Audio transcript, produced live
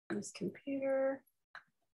this computer.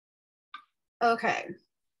 Okay,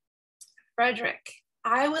 Frederick,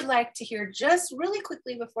 I would like to hear just really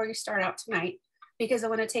quickly before you start out tonight, because I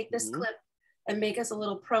want to take this clip and make us a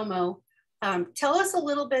little promo. Tell us a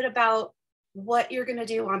little bit about what you're going to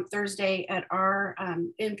do on Thursday at our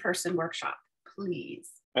in-person workshop, please.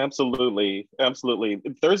 Absolutely, absolutely.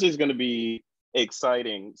 Thursday is going to be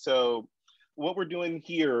exciting. So what we're doing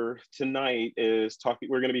here tonight is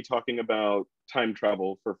we're going to be talking about time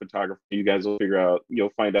travel for photography. You guys will figure out,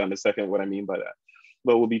 you'll find out in a second what I mean by that.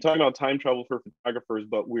 But we'll be talking about time travel for photographers,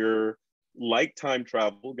 but we're, like time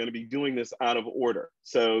travel, going to be doing this out of order.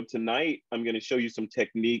 So tonight, I'm going to show you some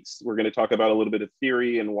techniques. We're going to talk about a little bit of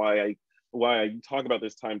theory and why I talk about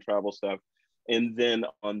this time travel stuff. And then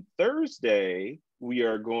on Thursday, we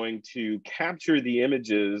are going to capture the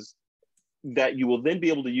images that you will then be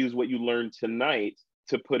able to use what you learned tonight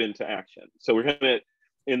to put into action. So we're going to,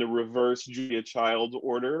 in the reverse Julia Child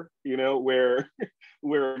order, you know, where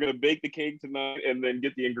we're going to bake the cake tonight and then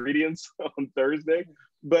get the ingredients on Thursday.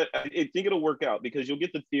 But I think it'll work out because you'll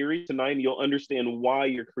get the theory tonight and you'll understand why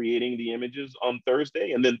you're creating the images on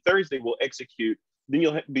Thursday. And then Thursday we'll execute. Then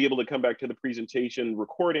you'll be able to come back to the presentation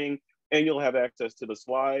recording and you'll have access to the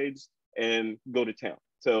slides and go to town.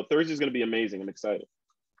 So Thursday is going to be amazing. I'm excited.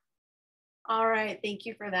 All right, thank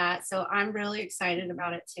you for that. So I'm really excited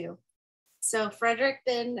about it too. So Frederick,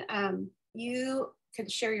 then you can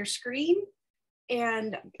share your screen.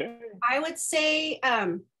 And okay. I would say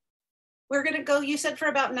we're gonna go, you said for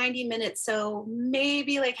about 90 minutes. So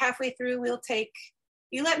maybe like halfway through,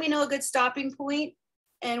 you let me know a good stopping point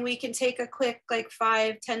and we can take a quick like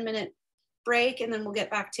 5-10 minute break and then we'll get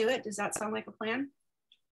back to it. Does that sound like a plan?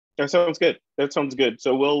 That sounds good. That sounds good.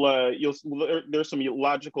 So there's some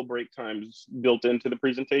logical break times built into the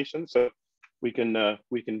presentation. So we can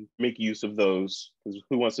make use of those.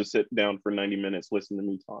 Who wants to sit down for 90 minutes, listen to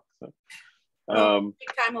me talk? So, all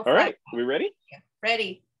right, we ready? Yeah,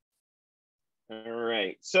 ready. All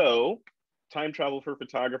right, so time travel for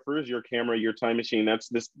photographers, your camera, your time machine. That's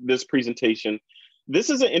this presentation.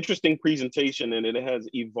 This is an interesting presentation and it has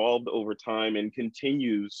evolved over time and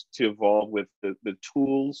continues to evolve with the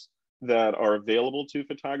tools that are available to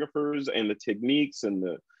photographers and the techniques and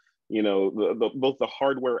both the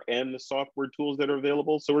hardware and the software tools that are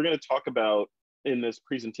available. So we're going to talk about in this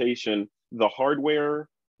presentation, the hardware,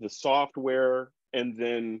 the software, and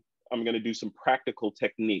then I'm going to do some practical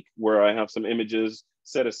technique where I have some images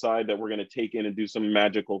set aside that we're going to take in and do some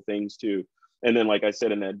magical things too. And then, like I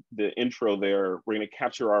said in the intro there, we're going to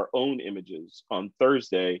capture our own images on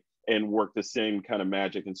Thursday and work the same kind of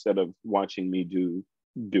magic instead of watching me do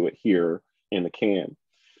it here in the can.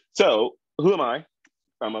 So who am I?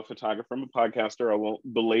 I'm a photographer, I'm a podcaster. I won't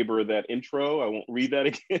belabor that intro. I won't read that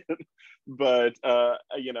again, but I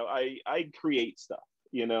create stuff,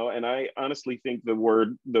 and I honestly think the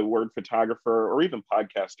word photographer or even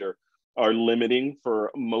podcaster are limiting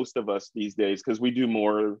for most of us these days because we do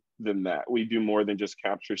more than that. We do more than just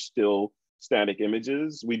capture still static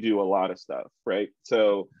images. We do a lot of stuff, right?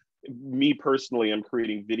 So me personally, I'm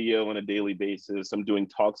creating video on a daily basis. I'm doing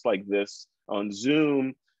talks like this on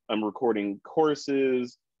Zoom. I'm recording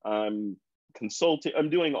courses. I'm consulting. I'm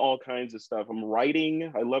doing all kinds of stuff. I'm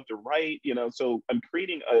writing. I love to write, so I'm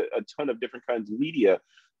creating a ton of different kinds of media.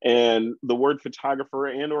 And the word photographer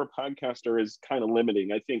and or podcaster is kind of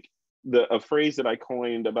limiting. I think a phrase that I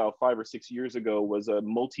coined about 5 or 6 years ago was a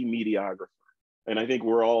multimediographer. And I think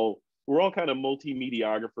we're all kind of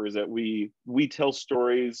multimediographers that we tell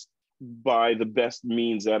stories by the best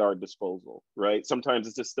means at our disposal, right? Sometimes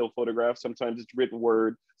it's a still photograph, sometimes it's written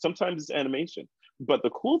word, sometimes it's animation. But the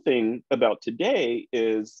cool thing about today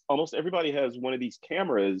is almost everybody has one of these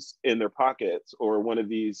cameras in their pockets or one of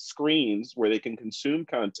these screens where they can consume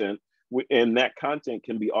content, and that content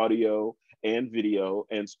can be audio and video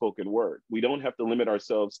and spoken word. We don't have to limit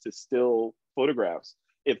ourselves to still photographs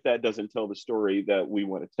if that doesn't tell the story that we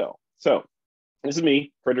want to tell. So this is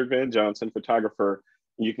me, Frederick Van Johnson, photographer.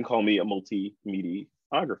 You can call me a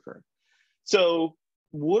multimediographer. So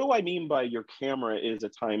what do I mean by your camera is a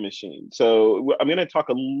time machine? So I'm going to talk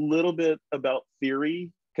a little bit about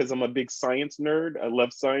theory because I'm a big science nerd. I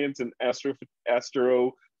love science and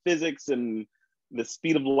astrophysics, and the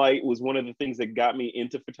speed of light was one of the things that got me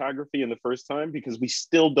into photography in the first time because we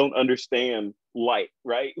still don't understand light,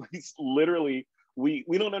 right? We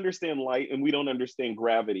don't understand light and we don't understand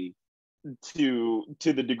gravity to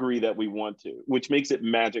the degree that we want to, which makes it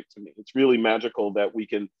magic to me. It's really magical that we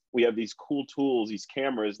have these cool tools, these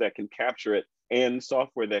cameras that can capture it and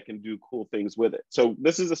software that can do cool things with it. So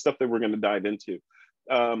this is the stuff that we're going to dive into.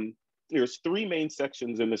 there's three main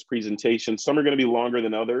sections in this presentation. Some are going to be longer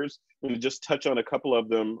than others. I'm going to just touch on a couple of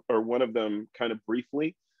them, or one of them kind of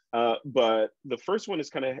briefly. But the first one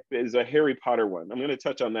is a Harry Potter one. I'm going to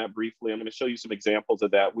touch on that briefly. I'm going to show you some examples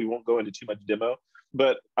of that. We won't go into too much demo,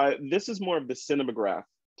 but this is more of the cinemagraph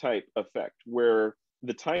type effect, where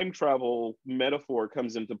the time travel metaphor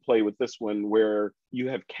comes into play with this one, where you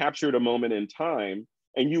have captured a moment in time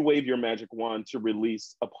and you wave your magic wand to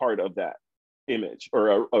release a part of that image,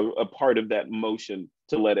 or a part of that motion,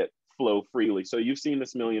 to let it flow freely. So you've seen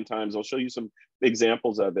this a million times. I'll show you some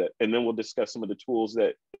examples of it, and then we'll discuss some of the tools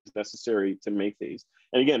that is necessary to make these.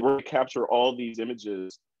 And again, we're going to capture all these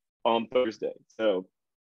images on Thursday, so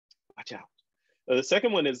watch out. The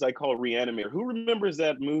second one is I call Reanimator. Who remembers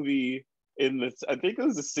that movie in the, I think it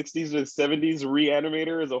was the 60s or 70s?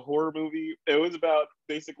 Reanimator is a horror movie. It was about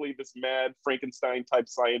basically this mad Frankenstein type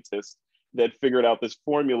scientist that figured out this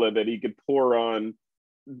formula that he could pour on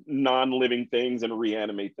non-living things and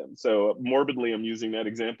reanimate them. So morbidly, I'm using that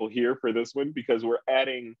example here for this one because we're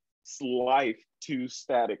adding life to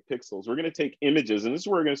static pixels. We're going to take images, and this is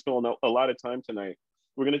where we're going to spend a lot of time tonight.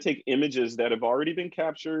 We're going to take images that have already been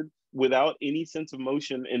captured without any sense of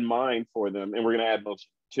motion in mind for them, and we're going to add motion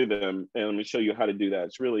to them. And let me show you how to do that.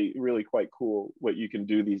 It's really, really quite cool what you can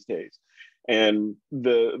do these days. And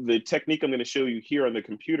the technique I'm going to show you here on the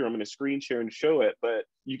computer, I'm going to screen share and show it, but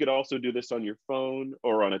you could also do this on your phone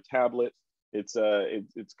or on a tablet. It's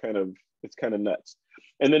kind of nuts.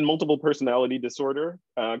 And then multiple personality disorder,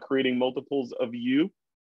 creating multiples of you.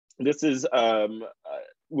 This is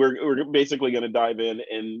we're basically going to dive in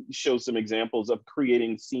and show some examples of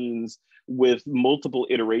creating scenes with multiple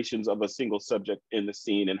iterations of a single subject in the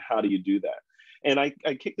scene, and how do you do that. And I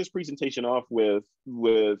kicked this presentation off with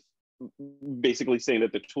basically saying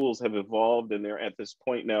that the tools have evolved, and they're at this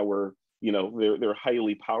point now where, you know, they're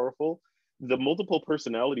highly powerful. The multiple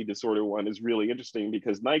personality disorder one is really interesting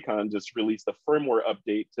because Nikon just released a firmware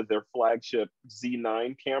update to their flagship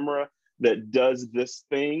Z9 camera that does this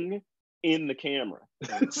thing in the camera.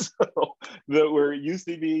 So that where it used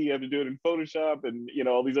to be you have to do it in Photoshop and, you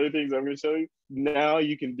know, all these other things I'm going to show you, now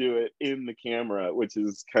you can do it in the camera, which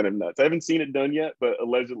is kind of nuts. I haven't seen it done yet, but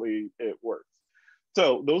allegedly it works.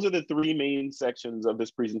 So those are the three main sections of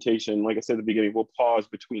this presentation. Like I said at the beginning, we'll pause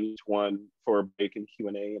between each one for a break and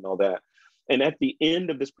Q&A and all that. And at the end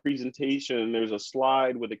of this presentation, there's a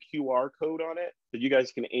slide with a QR code on it that you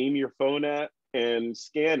guys can aim your phone at and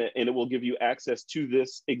scan it, and it will give you access to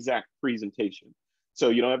this exact presentation. So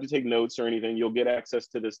you don't have to take notes or anything. You'll get access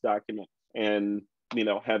to this document and, you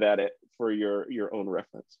know, have at it for your own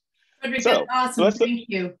reference. Frederick, that's awesome. Thank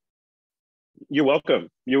you. You're welcome.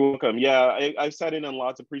 You're welcome. Yeah, I've sat in on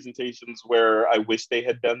lots of presentations where I wish they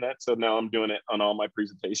had done that. So now I'm doing it on all my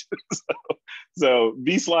presentations. So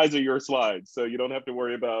these slides are your slides. So you don't have to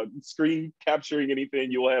worry about screen capturing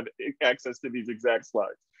anything. You will have access to these exact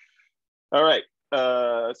slides. All right.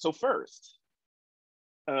 So first,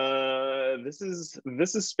 this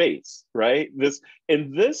is space, right?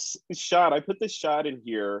 In this shot, I put this shot in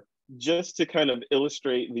here just to kind of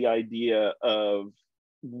illustrate the idea of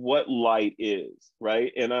what light is,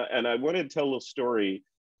 right? And I want to tell a little story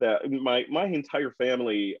that my entire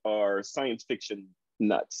family are science fiction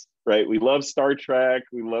nuts, right? We love Star Trek,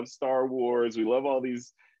 we love Star Wars, we love all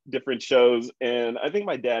these different shows. And I think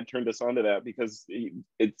my dad turned us onto that because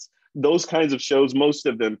it's those kinds of shows, most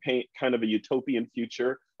of them paint kind of a utopian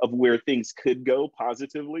future of where things could go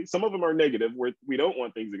positively. Some of them are negative, where we don't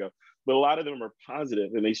want things to go, but a lot of them are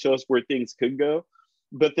positive and they show us where things could go.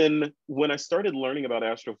 But then when I started learning about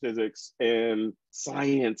astrophysics and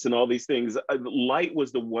science and all these things, light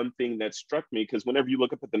was the one thing that struck me, because whenever you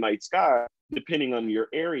look up at the night sky, depending on your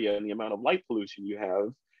area and the amount of light pollution you have,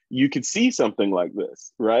 you could see something like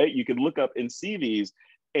this, right? You could look up and see these.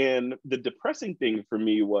 And the depressing thing for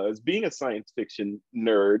me was, being a science fiction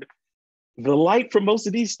nerd, the light from most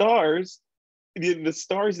of these stars, the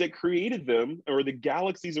stars that created them, or the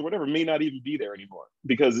galaxies or whatever, may not even be there anymore,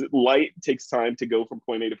 because light takes time to go from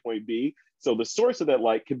point A to point B. So the source of that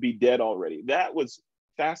light could be dead already. That was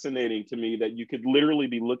fascinating to me, that you could literally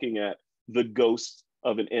be looking at the ghost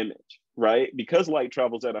of an image, right? Because light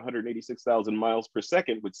travels at 186,000 miles per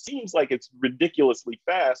second, which seems like it's ridiculously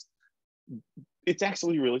fast, it's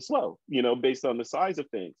actually really slow, you know, based on the size of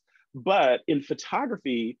things. But in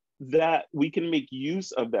photography, that we can make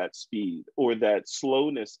use of that speed, or that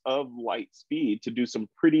slowness of light speed, to do some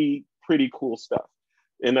pretty cool stuff.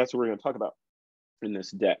 And that's what we're going to talk about in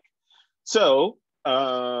this deck. So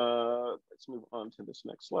let's move on to this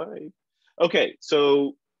next slide. Okay,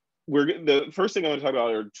 so the first thing I want to talk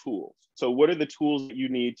about are tools. So what are the tools that you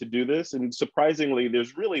need to do this? And surprisingly,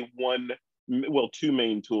 there's really one well, two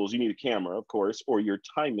main tools. You need a camera, of course, or your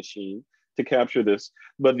time machine to capture this.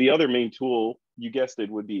 But the other main tool, you guessed it,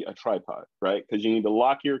 would be a tripod, right? Because you need to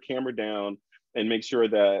lock your camera down and make sure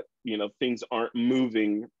that, you know, things aren't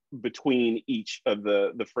moving between each of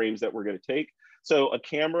the frames that we're going to take. So a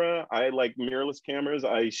camera, I like mirrorless cameras.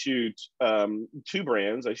 I shoot two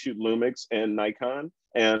brands. I shoot Lumix and Nikon,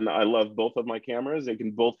 and I love both of my cameras. They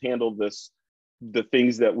can both handle the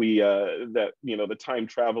things that the time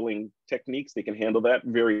traveling techniques. They can handle that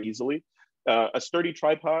very easily. A sturdy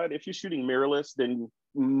tripod, if you're shooting mirrorless, then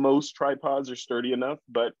most tripods are sturdy enough,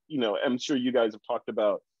 but, you know, I'm sure you guys have talked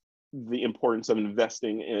about the importance of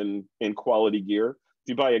investing in quality gear. If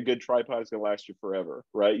you buy a good tripod, it's gonna last you forever,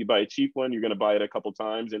 right? You buy a cheap one, you're gonna buy it a couple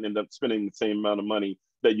times and end up spending the same amount of money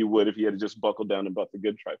that you would if you had just buckled down and bought the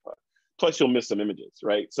good tripod. Plus you'll miss some images,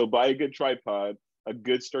 right? So buy a good tripod, a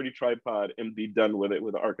good sturdy tripod, and be done with it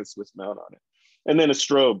with an Arca Swiss mount on it. And then a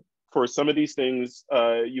strobe. For some of these things,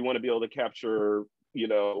 you wanna be able to capture, you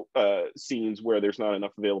know, scenes where there's not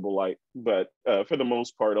enough available light. But for the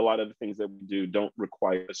most part, a lot of the things that we do don't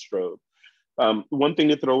require a strobe. One thing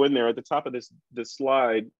to throw in there at the top of this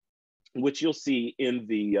slide, which you'll see in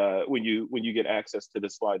the when you get access to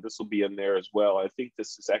this slide, this will be in there as well. I think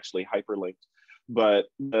this is actually hyperlinked, but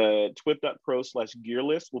the twip.pro/gear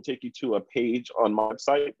list will take you to a page on my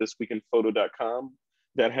website, thisweekinphoto.com,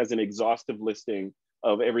 that has an exhaustive listing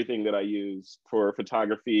of everything that I use for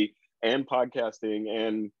photography and podcasting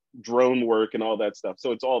and drone work and all that stuff.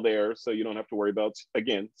 So it's all there. So you don't have to worry about,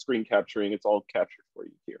 again, screen capturing. It's all captured for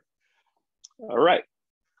you here. All right.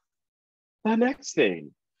 The next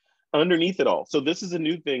thing underneath it all. So this is a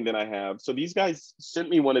new thing that I have. So these guys sent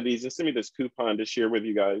me one of these and sent me this coupon to share with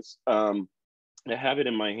you guys. I have it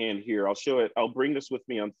in my hand here. I'll show it. I'll bring this with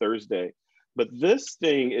me on Thursday. But this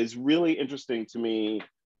thing is really interesting to me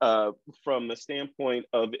from the standpoint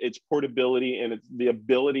of its portability and the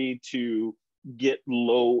ability to get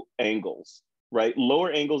low angles, right?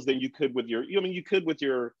 Lower angles than you could with your, you could with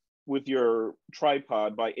your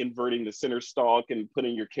tripod by inverting the center stalk and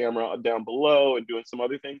putting your camera down below and doing some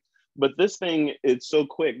other things. But this thing, it's so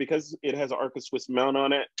quick because it has an Arca Swiss mount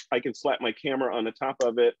on it. I can slap my camera on the top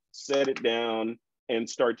of it, set it down, and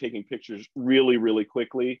start taking pictures really, really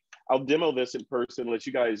quickly. I'll demo this in person, let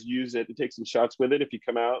you guys use it and take some shots with it if you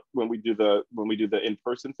come out when we do the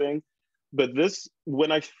in-person thing. But this,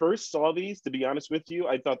 when I first saw these, to be honest with you,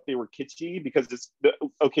 I thought they were kitschy because it's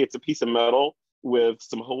a piece of metal with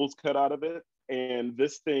some holes cut out of it. And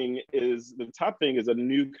this thing is, the top thing is a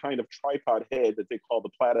new kind of tripod head that they call the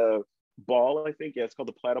Plata ball, I think. Yeah, it's called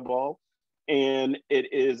the Plata ball. And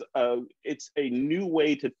it's a new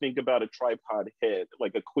way to think about a tripod head,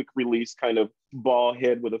 like a quick release kind of ball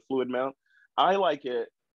head with a fluid mount. I like it,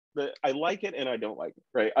 but I like it and I don't like it,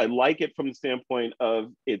 right? I like it from the standpoint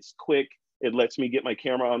of it's quick. It lets me get my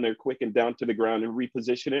camera on there quick and down to the ground and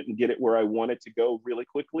reposition it and get it where I want it to go really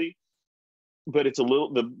quickly. But it's a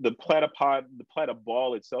little, the Plata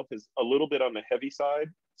ball itself is a little bit on the heavy side.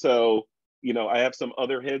 So, you know, I have some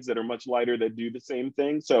other heads that are much lighter that do the same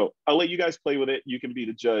thing. So I'll let you guys play with it. You can be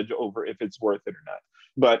the judge over if it's worth it or not.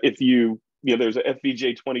 But if there's a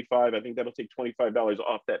FVJ 25, I think that'll take $25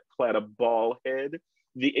 off that Plata ball head.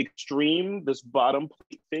 The Extreme, this bottom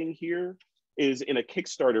plate thing here, is in a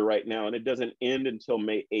Kickstarter right now, and it doesn't end until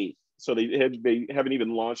May 8th. So they haven't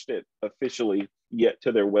even launched it officially yet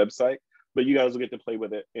to their website. But you guys will get to play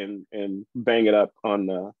with it and bang it up on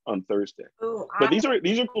Thursday. Oh, but these are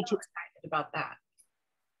cool too. Excited about that.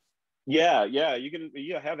 Yeah, you can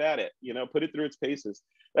have at it. You know, put it through its paces.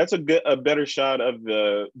 That's a better shot of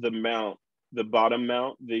the mount, the bottom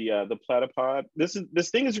mount, the Platapod. This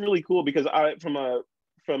thing is really cool because from a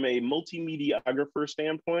multimediographer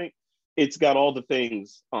standpoint, it's got all the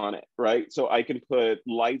things on it, right? So I can put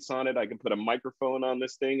lights on it. I can put a microphone on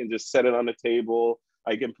this thing and just set it on the table.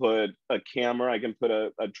 I can put a camera, I can put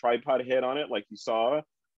a tripod head on it like you saw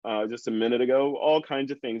just a minute ago, all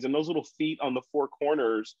kinds of things. And those little feet on the four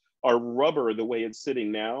corners are rubber the way it's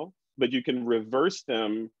sitting now, but you can reverse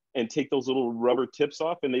them and take those little rubber tips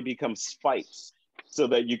off and they become spikes so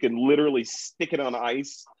that you can literally stick it on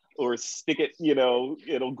ice or stick it,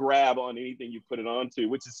 it'll grab on anything you put it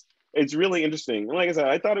onto, it's really interesting. And like I said,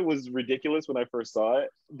 I thought it was ridiculous when I first saw it,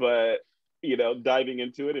 but diving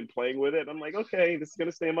into it and playing with it, I'm like, okay, this is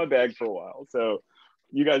gonna stay in my bag for a while. So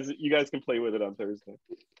you guys can play with it on Thursday.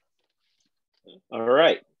 All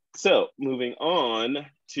right. So moving on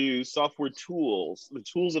to software tools, the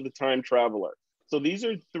tools of the time traveler. So these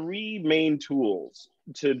are three main tools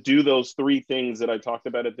to do those three things that I talked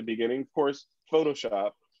about at the beginning. Of course,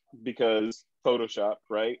 Photoshop, because Photoshop,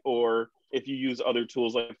 right? Or if you use other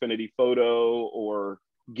tools like Affinity Photo or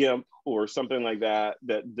GIMP or something like that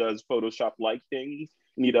that does Photoshop-like things,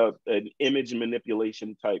 you need an image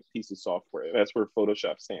manipulation type piece of software. That's where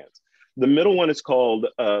Photoshop stands. The middle one is called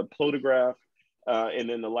Photograph, and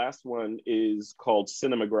then the last one is called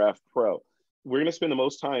Cinemagraph Pro. We're going to spend the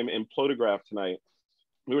most time in Photograph tonight.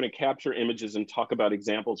 We're going to capture images and talk about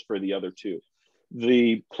examples for the other two.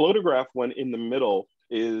 The Photograph one in the middle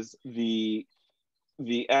is the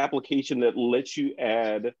application that lets you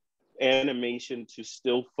add animation to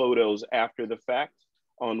still photos after the fact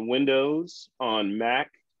on Windows, on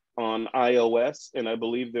Mac, on iOS, and I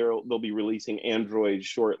believe they'll be releasing Android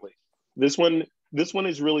shortly. This one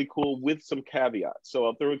is really cool with some caveats. So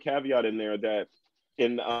I'll throw a caveat in there that,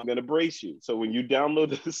 and I'm going to brace you. So when you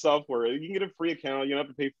download the software, you can get a free account. You don't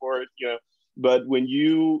have to pay for it, but when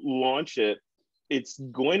you launch it, it's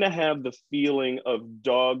going to have the feeling of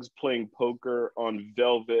dogs playing poker on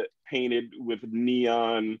velvet painted with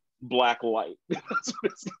neon black light. That's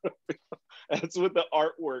what it's going to feel. That's what the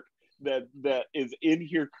artwork that is in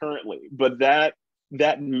here currently. But that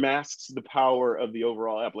masks the power of the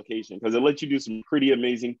overall application, because it lets you do some pretty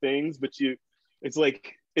amazing things, but it's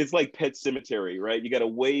like Pet Cemetery, right? You got to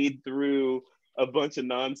wade through a bunch of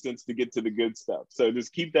nonsense to get to the good stuff. So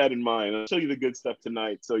just keep that in mind. I'll show you the good stuff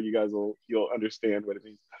tonight, so you guys you'll understand what it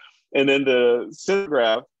means. And then the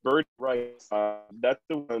Cinemagraph, bird right, that's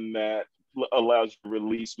the one that allows you to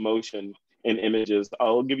release motion in images.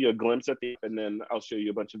 I'll give you a glimpse at and then I'll show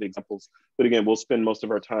you a bunch of examples. But again, we'll spend most of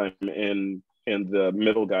our time in the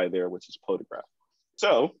middle guy there, which is Photograph.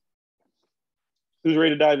 So, who's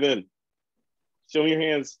ready to dive in? Show me your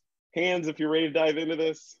hands. Hands if you're ready to dive into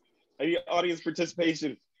this. I need audience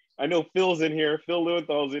participation. I know Phil's in here. Phil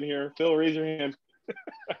Lewenthal's in here. Phil, raise your hand.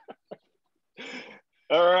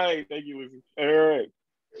 All right. Thank you, Lucy. All right.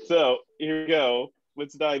 So here we go.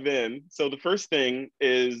 Let's dive in. So the first thing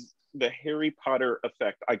is the Harry Potter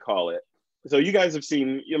effect, I call it. So you guys have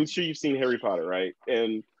seen, I'm sure you've seen Harry Potter, right?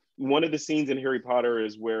 And one of the scenes in Harry Potter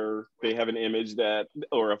is where they have an image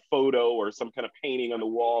or a photo or some kind of painting on the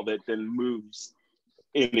wall that then moves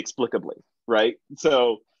inexplicably, right?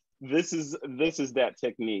 So this is that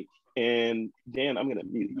technique. And Dan, I'm gonna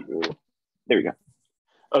mute you. There we go.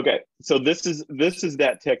 Okay, so this is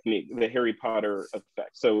that technique, the Harry Potter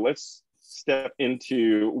effect. So let's step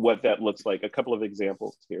into what that looks like. A couple of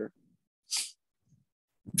examples here.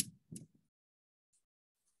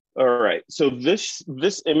 All right, so this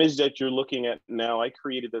image that you're looking at now, I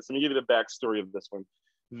created this. Let me give you the backstory of this one.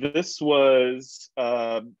 This was,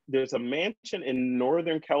 there's a mansion in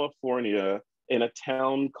Northern California in a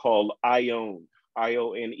town called Ione,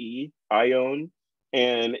 I-O-N-E, Ione.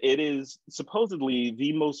 And it is supposedly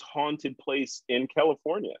the most haunted place in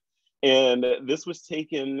California. And this was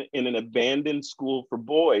taken in an abandoned school for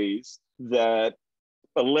boys that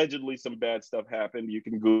allegedly some bad stuff happened. You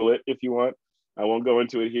can Google it if you want. I won't go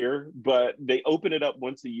into it here, but they open it up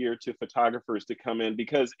once a year to photographers to come in,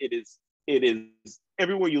 because it is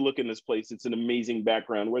everywhere you look in this place, it's an amazing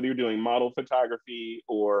background, whether you're doing model photography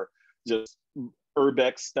or just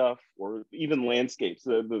urbex stuff or even landscapes.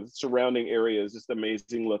 The surrounding area is just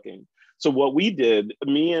amazing looking. So what we did,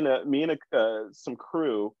 me and some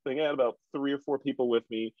crew, I think I had about 3 or 4 people with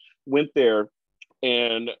me, went there,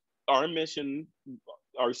 and our mission,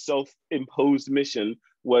 our self-imposed mission,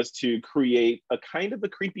 was to create a kind of a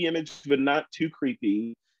creepy image, but not too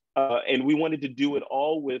creepy. And we wanted to do it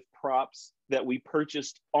all with props that we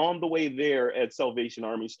purchased on the way there at Salvation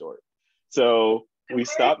Army store. So we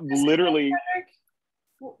stopped literally.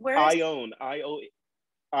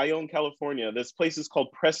 Ione, California. This place is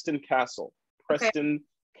called Preston Castle. Preston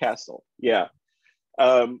Castle. Yeah.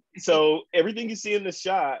 So everything you see in the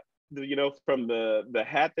shot, from the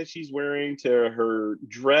hat that she's wearing to her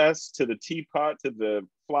dress to the teapot to the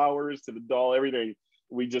flowers to the doll, everything,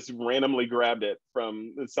 we just randomly grabbed it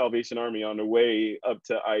from the Salvation Army on the way up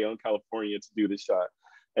to Ione, California to do the shot.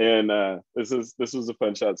 And this was a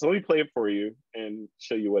fun shot. So let me play it for you and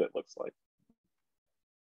show you what it looks like.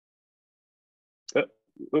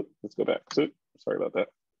 Let's go back. So, sorry about that.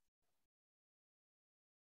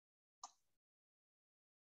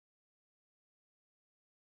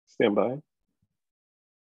 Stand by.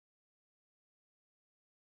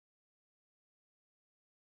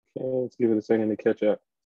 Okay, let's give it a second to catch up.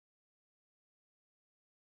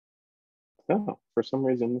 Oh, for some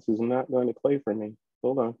reason, this is not going to play for me.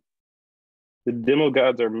 Hold on. The demo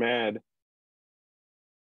gods are mad.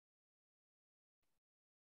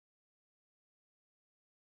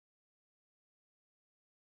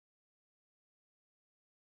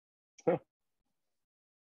 Huh.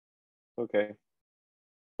 Okay.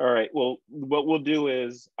 All right, well, what we'll do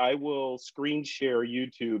is I will screen share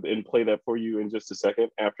YouTube and play that for you in just a second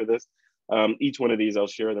after this. Each one of these, I'll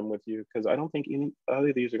share them with you because I don't think any other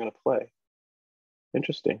of these are gonna play.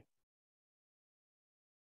 Interesting.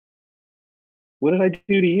 What did I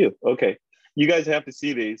do to you? Okay, you guys have to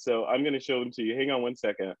see these, so I'm gonna show them to you. Hang on one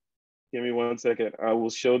second. Give me 1 second. I will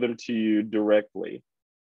show them to you directly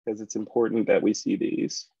because it's important that we see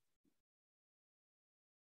these.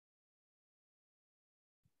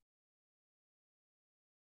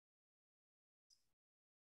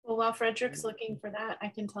 Well, while Frederick's looking for that, I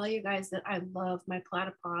can tell you guys that I love my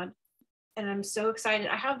platypod and I'm so excited.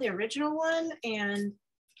 I have the original one and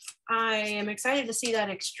I am excited to see that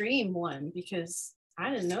extreme one because I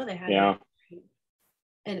didn't know they had it.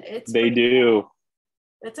 And they do. Cool.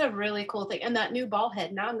 It's a really cool thing. And that new ball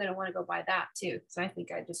head, now I'm going to want to go buy that too. Because I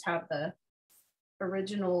think I just have the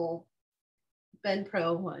original Ben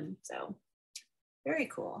Pro one. So very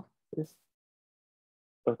cool.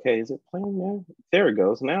 Okay, is it playing now? There it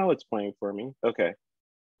goes. Now it's playing for me. Okay.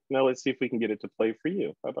 Now let's see if we can get it to play for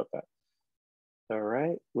you. How about that? All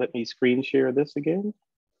right, let me screen share this again.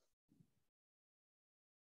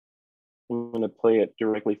 I'm gonna play it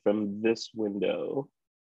directly from this window.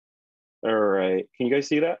 All right, can you guys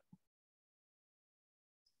see that?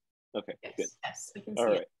 Okay, yes, good. Yes, we can see All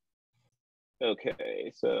right. it.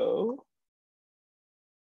 Okay, so.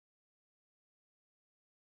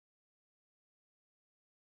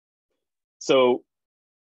 So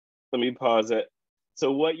let me pause it.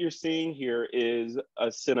 So what you're seeing here is a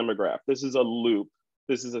cinemagraph. This is a loop.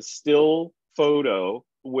 This is a still photo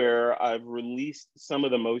where I've released some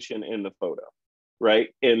of the motion in the photo, right?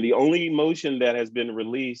 And the only motion that has been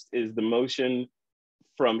released is the motion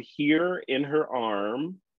from here in her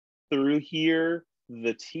arm, through here,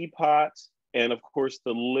 the teapot, and of course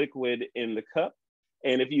the liquid in the cup.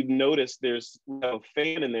 And if you've noticed, there's a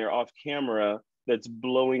fan in there off camera that's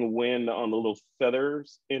blowing wind on the little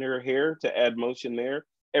feathers in her hair to add motion there.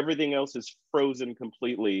 Everything else is frozen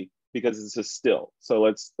completely because it's a still. So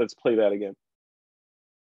let's play that again.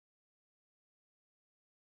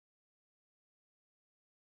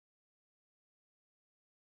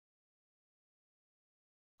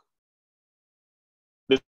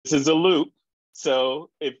 This is a loop. So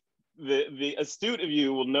if the astute of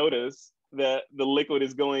you will notice that the liquid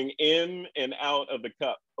is going in and out of the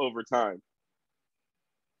cup over time.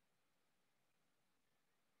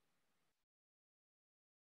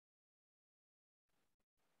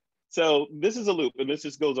 So this is a loop, and this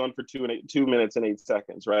just goes on for 2 minutes and 8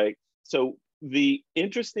 seconds, right? So the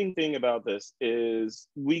interesting thing about this is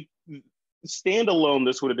we stand alone,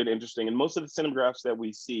 this would have been interesting. And most of the cinemagraphs that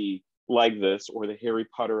we see like this, or the Harry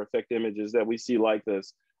Potter effect images that we see like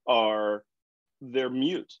this, they're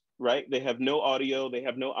mute, right? They have no audio, they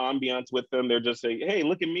have no ambiance with them. They're just saying, hey,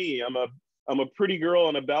 look at me, I'm a pretty girl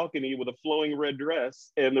on a balcony with a flowing red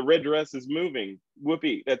dress, and the red dress is moving.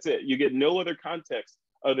 Whoopee, that's it. You get no other context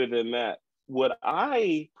other than that. What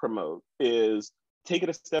I promote is take it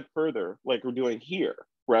a step further, like we're doing here,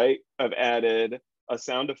 right? I've added a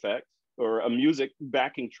sound effect or a music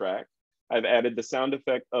backing track. I've added the sound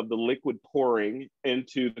effect of the liquid pouring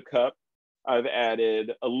into the cup. I've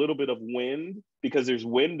added a little bit of wind because there's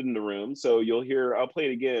wind in the room. So you'll hear, I'll play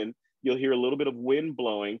it again. You'll hear a little bit of wind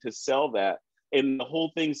blowing to sell that. And the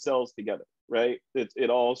whole thing sells together, right?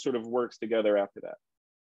 It all sort of works together after that.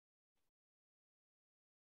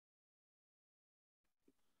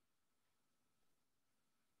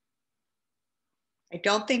 I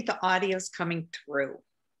don't think the audio is coming through.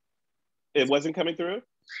 It wasn't coming through?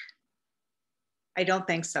 I don't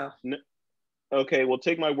think so. No. Okay, well,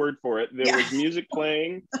 take my word for it. There was music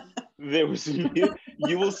playing. There was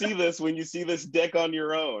you will see this when you see this deck on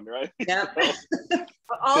your own, right? Yep.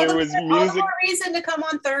 There was music. All the more reason to come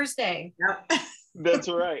on Thursday. Yep. That's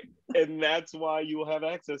right. And that's why you will have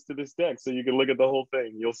access to this deck. So you can look at the whole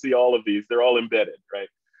thing. You'll see all of these. They're all embedded, right?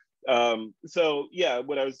 So yeah,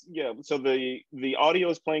 so the audio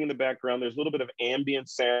is playing in the background. There's a little bit of ambient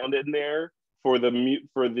sound in there for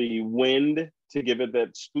the wind to give it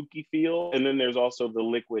that spooky feel. And then there's also the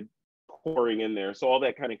liquid pouring in there. So all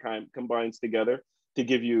that kind of combines together to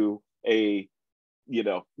give you the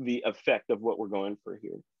effect of what we're going for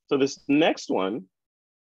here. So this next one,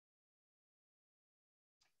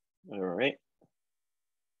 all right.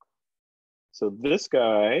 So this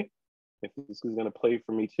guy, if this is gonna play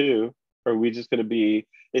for me too, or are we just gonna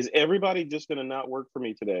is everybody just gonna not work for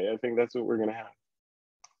me today? I think that's what we're gonna have.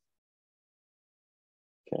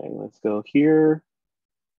 Okay, let's go here.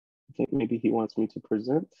 I think maybe he wants me to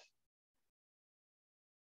present.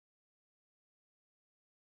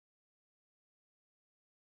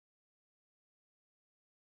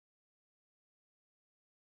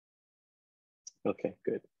 Okay,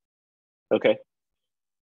 good. Okay.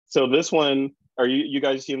 So this one, are you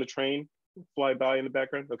guys seeing the train fly by in the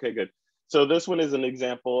background? Okay, good. So this one is an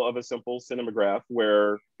example of a simple cinemagraph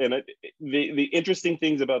where, the interesting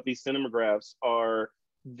things about these cinemagraphs are,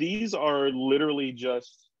 these are literally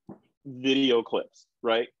just video clips,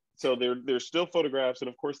 right? So they're still photographs, and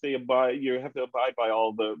of course you have to abide by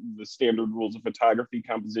all the standard rules of photography,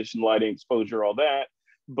 composition, lighting, exposure, all that.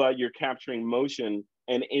 But you're capturing motion,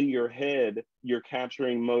 and in your head, you're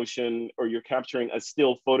capturing motion, or you're capturing a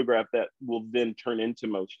still photograph that will then turn into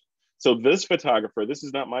motion. So this photographer, this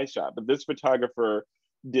is not my shot, but this photographer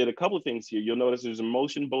did a couple of things here. You'll notice there's a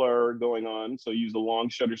motion blur going on. So use a long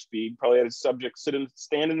shutter speed, probably had a subject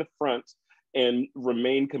stand in the front and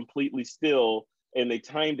remain completely still. And they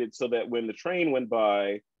timed it so that when the train went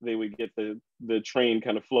by, they would get the train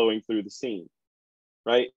kind of flowing through the scene,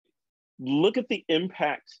 right? Look at the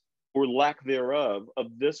impact or lack thereof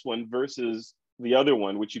of this one versus the other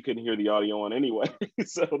one, which you couldn't hear the audio on anyway.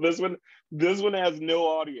 So this one has no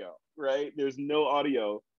audio, right? There's no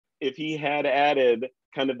audio. If he had added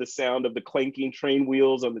kind of the sound of the clanking train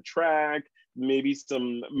wheels on the track, maybe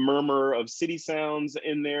some murmur of city sounds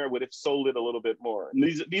in there, would have sold it a little bit more. And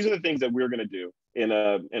these are the things that we're going to do in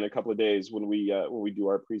a couple of days when we do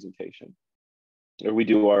our presentation, or we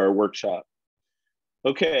do our workshop.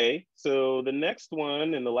 Okay, so the next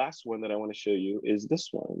one and the last one that I want to show you is this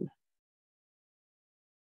one.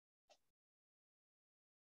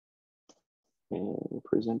 And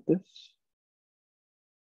present this.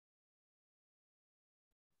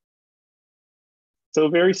 So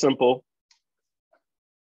very simple.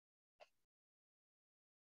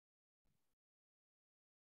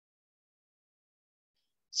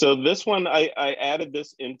 So this one, I added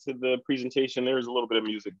this into the presentation. There's a little bit of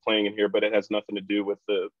music playing in here, but it has nothing to do with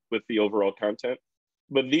the overall content.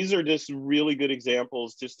 But these are just really good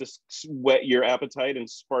examples just to whet your appetite and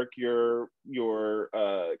spark your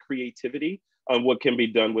creativity on what can be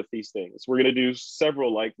done with these things. We're gonna do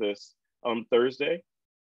several like this on Thursday.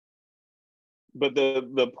 But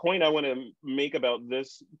the point I want to make about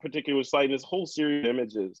this particular slide and this whole series of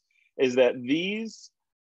images is that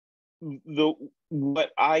what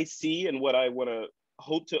I see and what I want to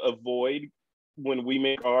hope to avoid when we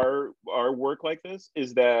make our work like this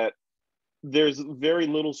is that there's very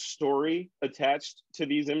little story attached to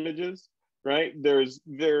these images, right?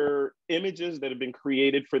 They're images that have been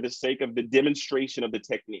created for the sake of the demonstration of the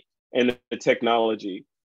technique and the technology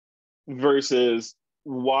versus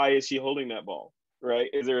why is she holding that ball, right?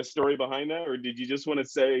 Is there a story behind that? Or did you just want to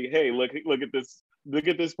say, hey, look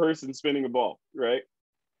at this person spinning a ball, right?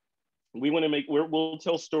 We want to we'll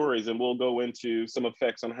tell stories, and we'll go into some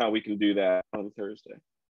effects on how we can do that on Thursday.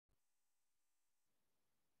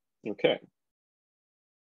 Okay.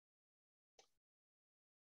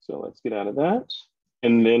 So let's get out of that.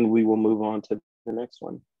 And then we will move on to the next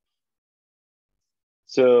one.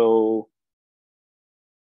 So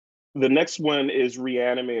the next one is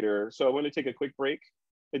Reanimator. So I want to take a quick break,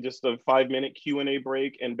 just a 5-minute Q&A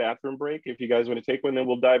break and bathroom break. If you guys want to take one, then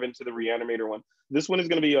we'll dive into the Reanimator one. This one is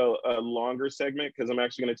going to be a longer segment because I'm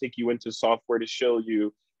actually going to take you into software to show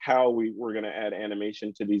you how we're going to add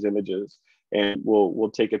animation to these images, and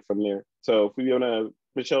we'll take it from there. So if we want to,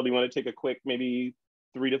 Michelle, do you want to take a quick maybe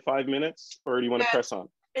 3 to 5 minutes, or do you want to press on?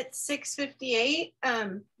 It's 6:58.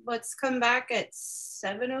 Let's come back at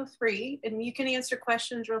 7:03, and you can answer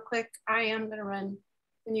questions real quick. I am going to run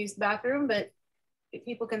and use the bathroom, but if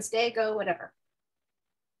people can stay, go, whatever.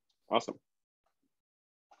 Awesome.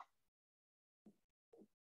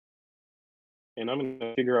 And I'm going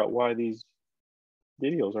to figure out why these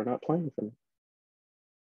videos are not playing for me.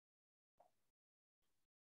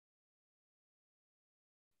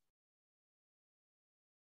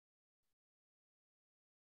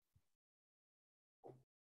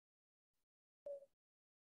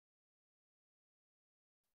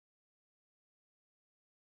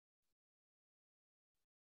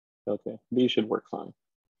 Okay, these should work fine.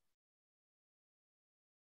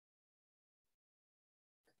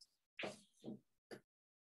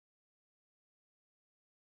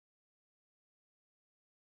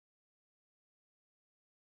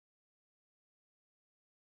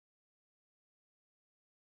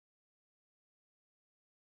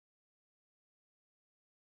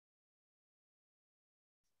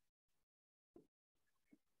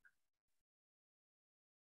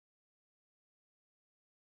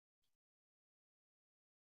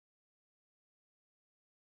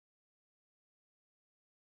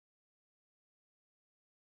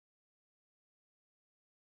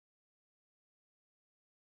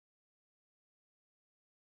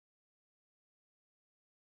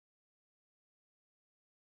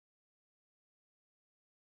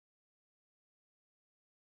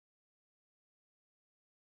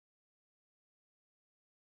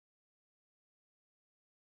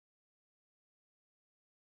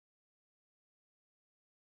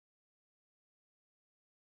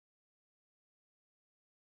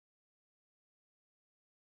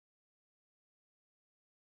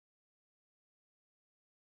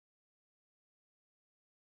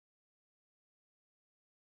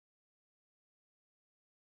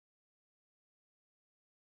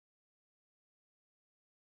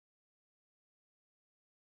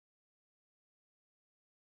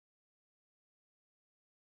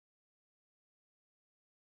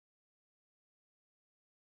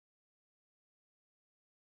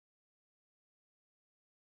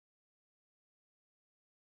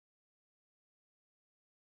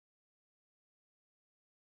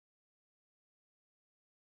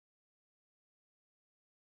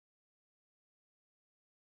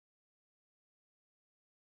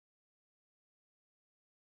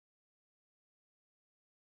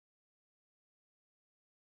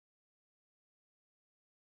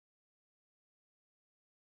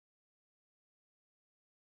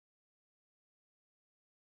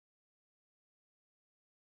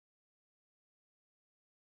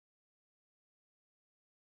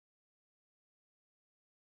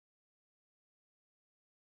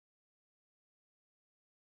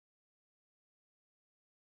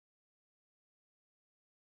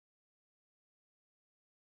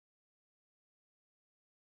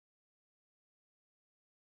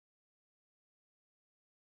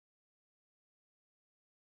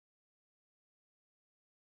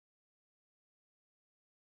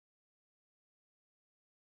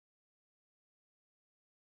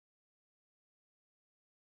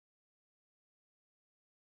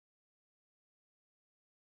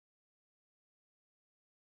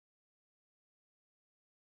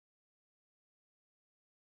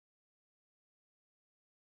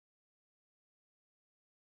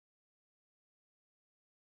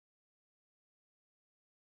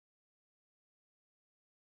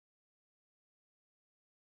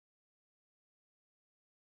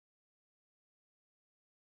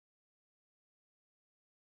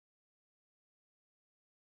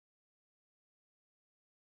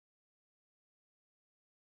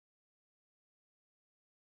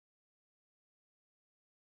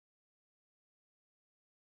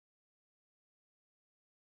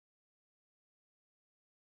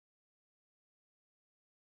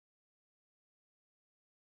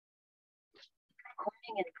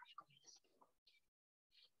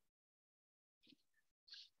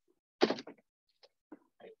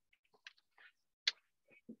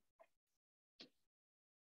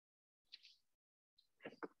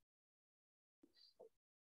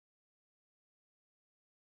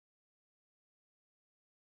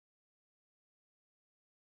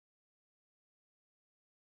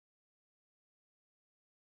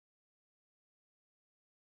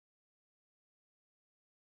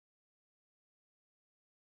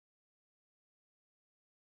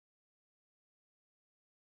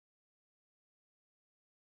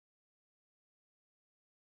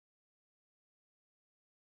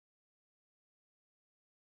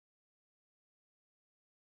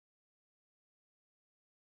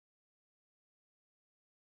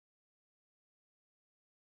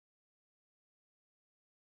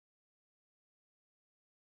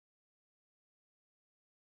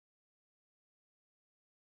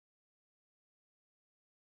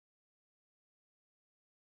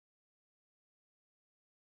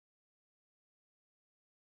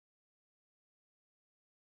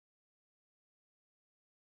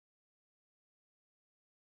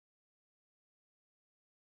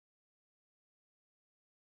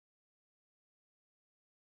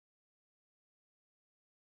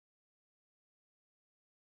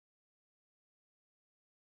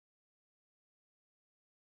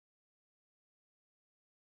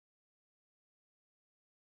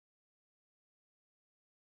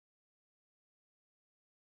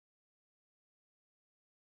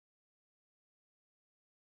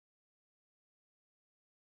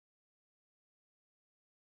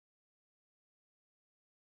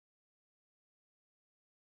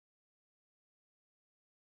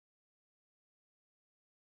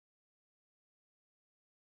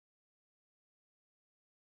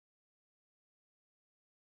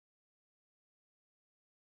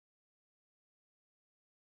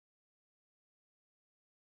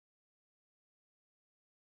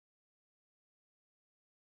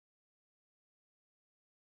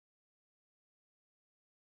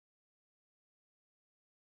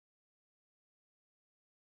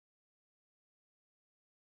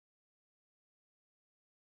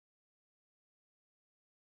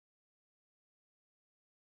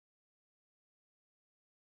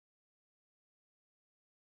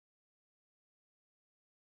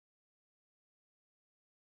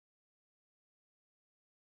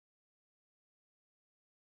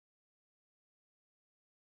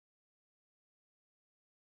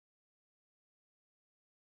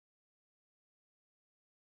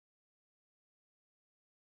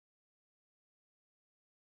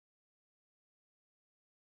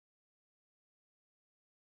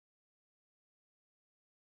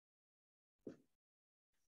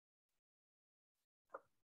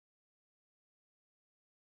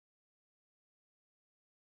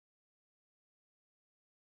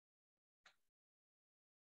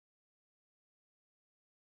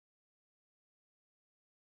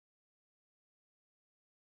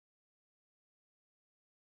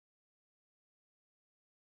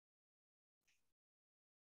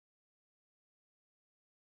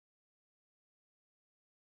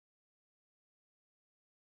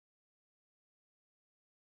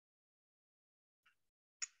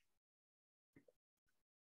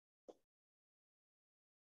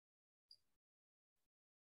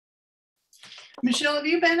 Michelle, have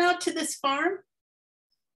you been out to this farm?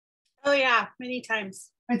 Oh yeah, many times.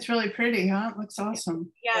 It's really pretty, huh? It looks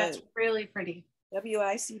awesome. Yeah, it's really pretty.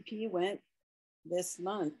 WICP went this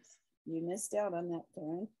month. You missed out on that,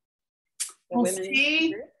 Karen. Well,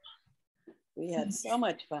 see? We had so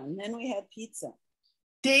much fun. Then we had pizza.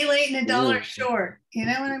 Day late and $1 short. You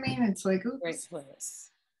know what I mean? It's like, oops. Great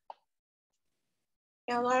place.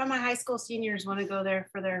 Yeah, a lot of my high school seniors want to go there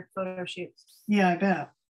for their photo shoots. Yeah, I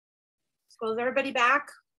bet. So is everybody back?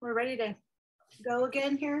 We're ready to go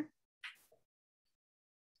again here.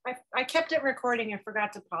 I kept it recording. I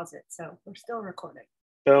forgot to pause it, so we're still recording.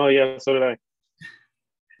 Oh yeah, so did I.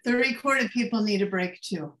 The recorded people need a break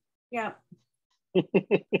too. Yeah.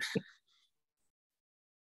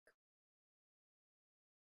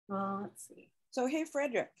 Well, let's see. So hey,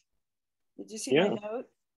 Frederick, did you see my note?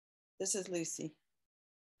 This is Lucy.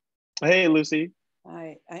 Hey, Lucy.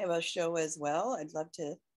 I have a show as well. I'd love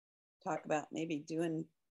to talk about maybe doing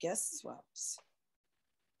guest swaps.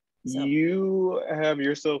 So. You have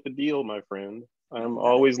yourself a deal, my friend. I'm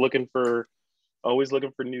always looking for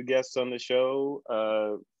new guests on the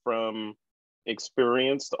show, from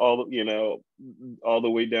experienced all the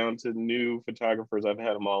way down to new photographers. I've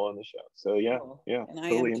had them all on the show. So yeah, cool. Yeah, and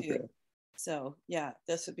totally I am too. So yeah,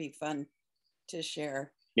 this would be fun to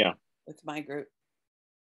share. Yeah, with my group.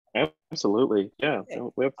 Absolutely. Yeah. Okay.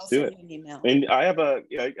 We have to I'll do send it. you an email. And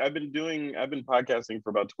I've been podcasting for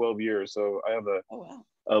about 12 years. So I have Oh, wow.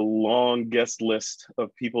 a long guest list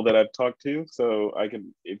of people that I've talked to. So I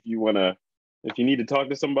can, if you need to talk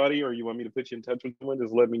to somebody or you want me to put you in touch with someone,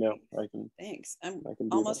 just let me know. Thanks. I'm I can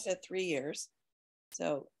do almost that. at 3 years.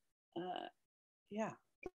 So, yeah.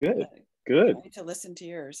 Good. Good. I need to listen to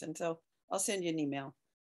yours. And so I'll send you an email.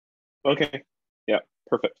 Okay. Yeah.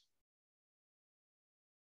 Perfect.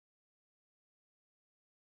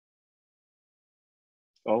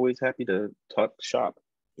 Always happy to talk shop.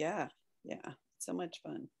 Yeah. Yeah. So much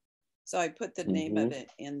fun. So I put the name of it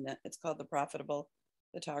in it's called The Profitable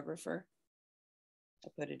Photographer. I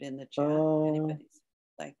put it in the chat. Anybody's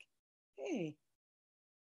like, hey.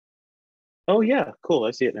 Oh yeah, cool.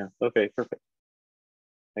 I see it now. Okay, perfect.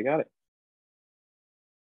 I got it.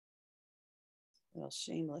 A little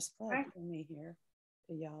shameless plug for me here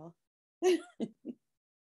to y'all.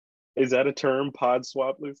 Is that a term, pod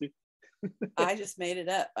swap, Lucy? I just made it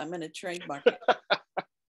up. I'm going to trademark it.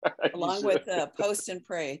 Along with Post and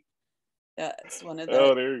Pray. It's one of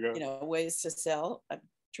the there you go. ways to sell. I'm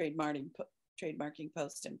trademarking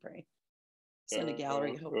Post and Pray. Send a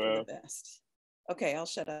gallery, hope for the best. Okay, I'll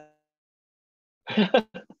shut up.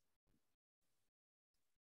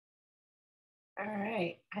 All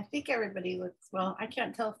right. I think everybody looks, well, I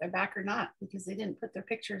can't tell if they're back or not because they didn't put their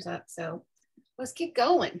pictures up. So let's keep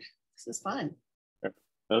going. This is fun.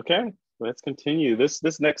 Okay, let's continue. This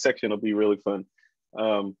next section will be really fun.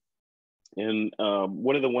 And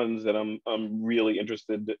one of the ones that I'm really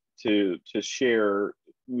interested to share,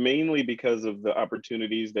 mainly because of the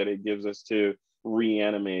opportunities that it gives us to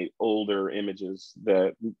reanimate older images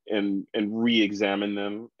and re-examine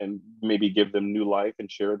them and maybe give them new life and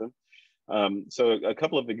share them. So a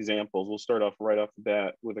couple of examples. We'll start off right off the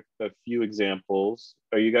bat with a few examples.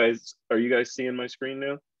 Are you guys seeing my screen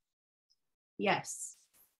now? Yes.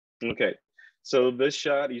 Okay. So this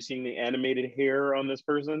shot, are you seeing the animated hair on this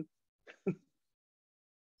person?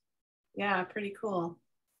 Yeah, pretty cool.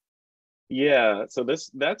 Yeah. So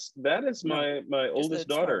that is my oldest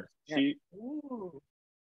daughter.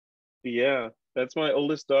 Yeah, that's my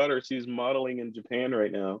oldest daughter. She's modeling in Japan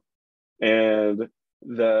right now, and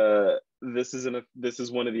this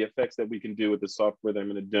is one of the effects that we can do with the software that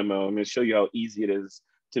I'm going to demo. I'm going to show you how easy it is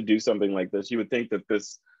to do something like this. You would think that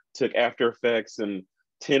this took After Effects and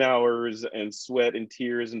 10 hours and sweat and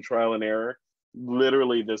tears and trial and error.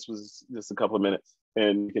 Literally, this was just a couple of minutes,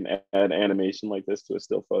 and you can add animation like this to a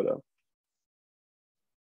still photo.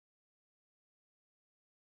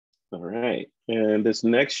 All right, and this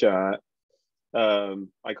next shot,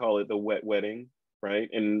 I call it the wet wedding, right?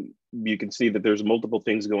 And you can see that there's multiple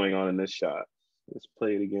things going on in this shot. Let's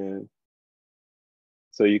play it again.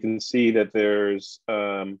 So you can see that there's,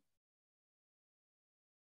 so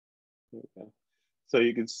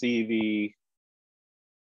you can see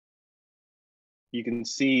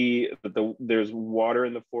that there's water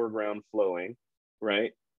in the foreground flowing,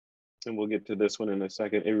 right? And we'll get to this one in a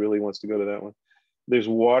second. It really wants to go to that one. There's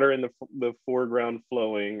water in the foreground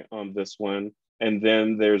flowing on this one. And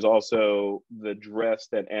then there's also the dress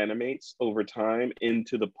that animates over time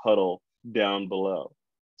into the puddle down below.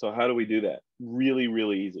 So how do we do that? Really,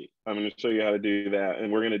 really easy. I'm going to show you how to do that.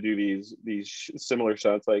 And we're going to do these similar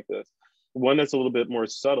shots like this. One that's a little bit more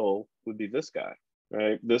subtle would be this guy,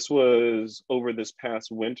 right? This was over this past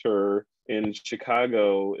winter in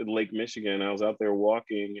Chicago, in Lake Michigan. I was out there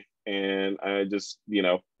walking and I just,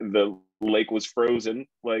 the lake was frozen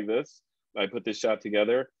like this. I put this shot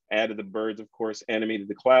together, added the birds, of course, animated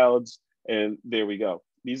the clouds, and there we go.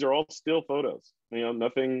 These are all still photos.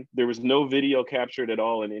 Nothing, there was no video captured at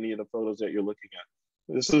all in any of the photos that you're looking at.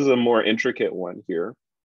 This is a more intricate one here.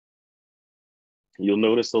 You'll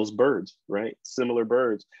notice those birds, right? Similar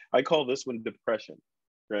birds. I call this one depression,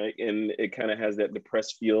 right? And it kind of has that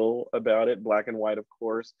depressed feel about it, black and white, of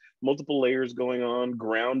course. Multiple layers going on,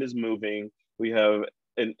 ground is moving. We have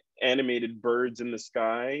an animated birds in the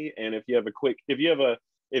sky. And if you have a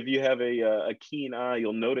keen eye,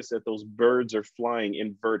 you'll notice that those birds are flying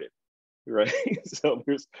inverted, right? So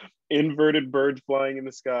there's inverted birds flying in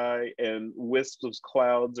the sky and wisps of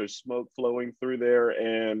clouds or smoke flowing through there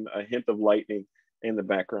and a hint of lightning in the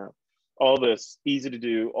background. All this easy to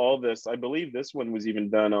do. All this, I believe this one was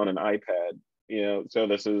even done on an iPad, so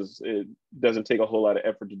it doesn't take a whole lot of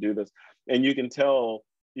effort to do this. And you can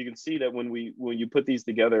see that when you put these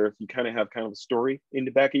together, if you kind of have a story in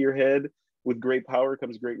the back of your head, with great power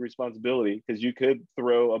comes great responsibility, because you could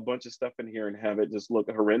throw a bunch of stuff in here and have it just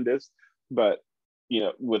look horrendous, but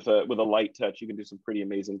with a light touch, you can do some pretty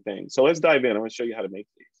amazing things. So let's dive in. I'm going to show you how to make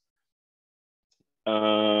these.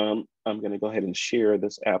 I'm going to go ahead and share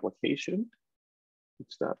this application.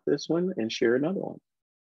 Stop this one and share another one.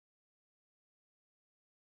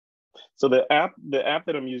 So the app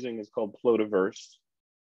that I'm using is called Plotiverse.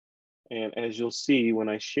 And as you'll see, when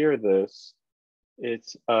I share this,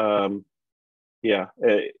 it's, yeah,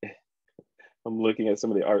 I'm looking at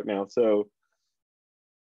some of the art now. So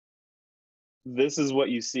this is what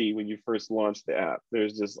you see when you first launch the app.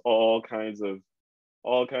 There's just all kinds of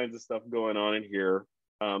stuff going on in here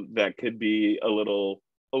that could be a little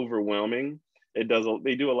overwhelming. They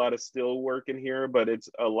do a lot of still work in here, but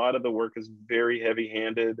a lot of the work is very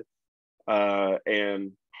heavy-handed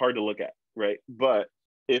and hard to look at, right? But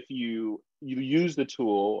if you use the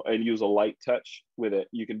tool and use a light touch with it,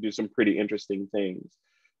 you can do some pretty interesting things.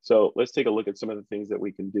 So let's take a look at some of the things that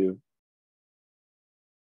we can do.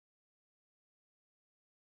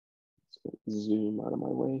 Let's zoom out of my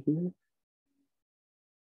way here.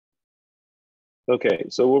 Okay,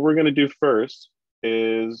 so what we're gonna do first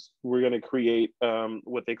is we're gonna create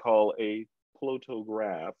what they call a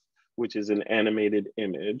photograph, which is an animated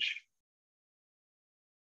image.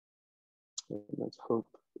 And let's hope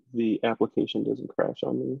the application doesn't crash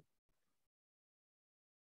on me.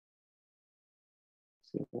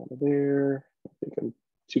 See out of there. I think I'm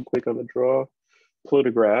too quick on the draw.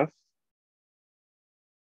 Photograph.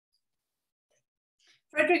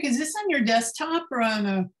 Frederick, is this on your desktop or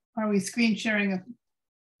are we screen sharing a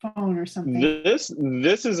phone or something? This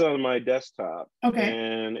is on my desktop. Okay.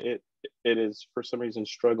 And it is for some reason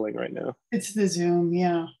struggling right now. It's the Zoom,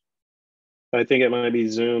 yeah. I think it might be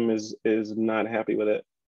Zoom is not happy with it.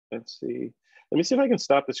 Let's see. Let me see if I can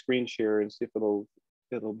stop the screen share and see if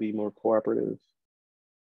it'll be more cooperative.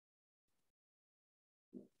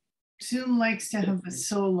 Zoom likes to have a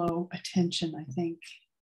solo attention, I think.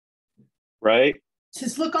 Right? It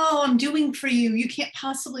says, look all I'm doing for you. You can't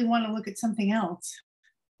possibly want to look at something else.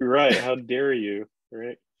 Right, how dare you,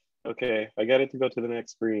 right? Okay, I got it to go to the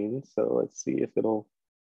next screen. So let's see if it'll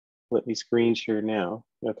let me screen share now.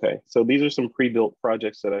 Okay, so these are some pre-built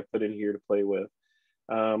projects that I put in here to play with.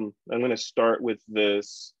 I'm gonna start with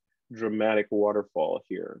this dramatic waterfall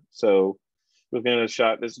here. So we're gonna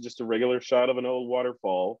this is just a regular shot of an old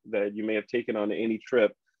waterfall that you may have taken on any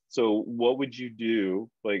trip. So what would you do,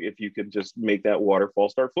 like, if you could just make that waterfall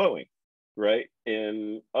start flowing, right?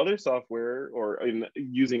 In other software or in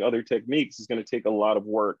using other techniques, it's gonna take a lot of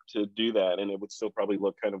work to do that, and it would still probably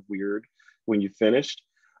look kind of weird when you finished.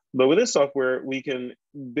 But with this software, we can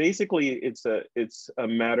basically, it's a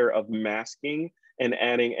matter of masking and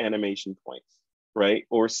adding animation points, right?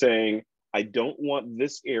 Or saying, I don't want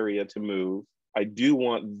this area to move. I do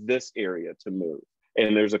want this area to move.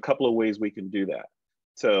 And there's a couple of ways we can do that.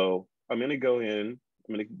 So I'm gonna go in,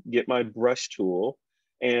 I'm gonna get my brush tool,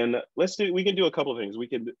 and we can do a couple of things. We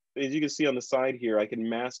can, as you can see on the side here, I can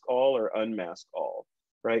mask all or unmask all,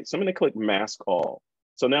 right? So I'm gonna click mask all.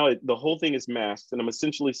 So now the whole thing is masked, and I'm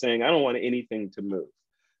essentially saying I don't want anything to move.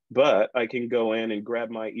 But I can go in and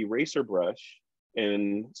grab my eraser brush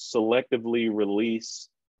and selectively release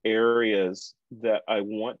areas that I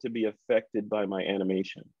want to be affected by my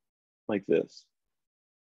animation, like this.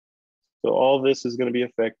 So all this is going to be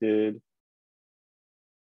affected.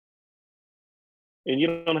 And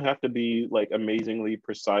you don't have to be like amazingly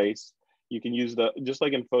precise. You can use just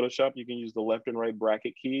like in Photoshop, you can use the left and right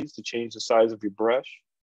bracket keys to change the size of your brush.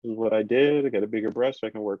 This is what I did. I got a bigger brush so I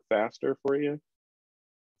can work faster for you.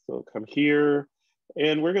 So come here,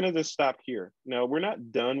 and we're gonna just stop here. Now, we're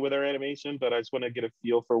not done with our animation, but I just wanna get a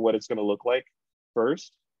feel for what it's gonna look like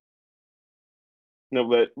first. No,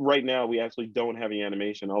 but right now we actually don't have any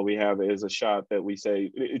animation. All we have is a shot that we say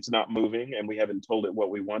it's not moving, and we haven't told it what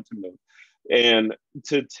we want to move. And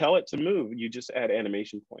to tell it to move, you just add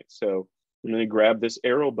animation points. So I'm gonna grab this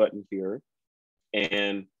arrow button here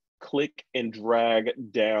and click and drag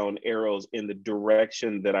down arrows in the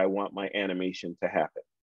direction that I want my animation to happen.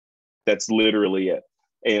 That's literally it.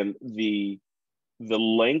 And the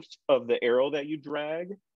length of the arrow that you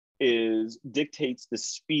drag dictates the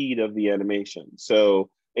speed of the animation. So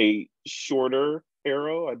a shorter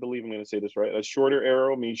arrow, I believe I'm going to say this right, a shorter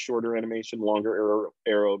arrow means shorter animation, longer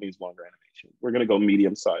arrow means longer animation. We're going to go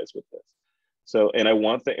medium size with this. So, and I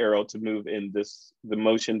want the arrow to move in the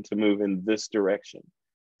motion to move in this direction.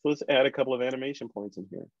 So let's add a couple of animation points in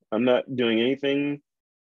here. I'm not doing anything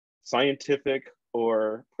scientific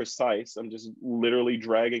or precise. I'm just literally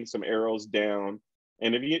dragging some arrows down.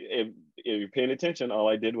 And if you're paying attention, all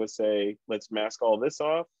I did was say, let's mask all this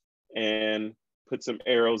off and put some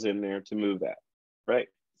arrows in there to move that, right?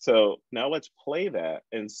 So now let's play that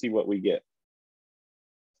and see what we get.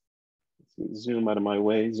 Let's zoom out of my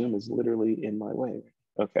way. Zoom is literally in my way.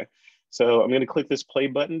 Okay, So I'm going to click this play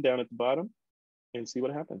button down at the bottom and see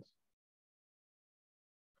what happens.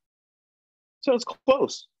 So it's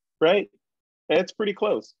close, right? It's pretty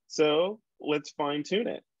close. So let's fine tune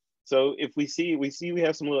it. So if we see we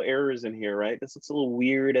have some little errors in here, right? This looks a little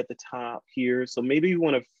weird at the top here. So maybe we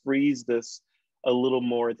want to freeze this a little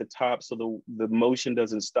more at the top so the motion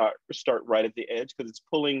doesn't start right at the edge, because it's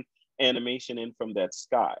pulling animation in from that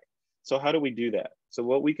sky. So how do we do that? So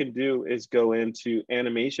what we can do is go into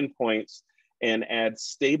animation points and add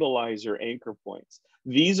stabilizer anchor points.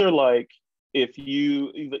 These are like, if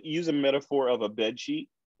you use a metaphor of a bed sheet,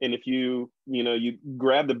 and if you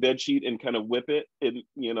grab the bed sheet and kind of whip it,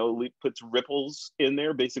 it puts ripples in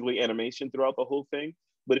there, basically animation throughout the whole thing.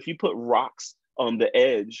 But if you put rocks on the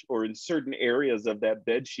edge or in certain areas of that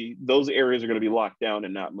bed sheet, those areas are going to be locked down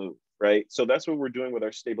and not move, right? So that's what we're doing with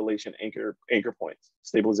our stabilization anchor points.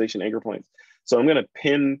 So I'm going to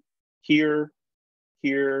pin here,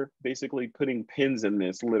 basically putting pins in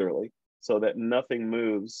this literally, so that nothing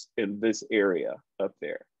moves in this area up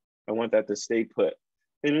there. I want that to stay put.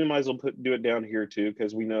 And we might as well do it down here too,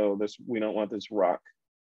 because we know we don't want this rock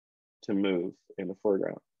to move in the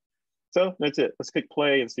foreground. So that's it. Let's click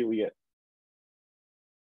play and see what we get.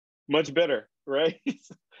 Much better, right?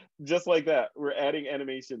 Just like that, we're adding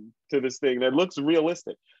animation to this thing that looks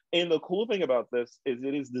realistic. And the cool thing about this is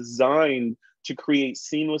it is designed to create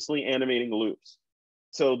seamlessly animating loops.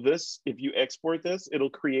 So this, if you export this,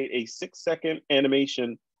 it'll create a 6-second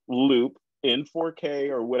animation loop in 4K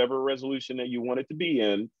or whatever resolution that you want it to be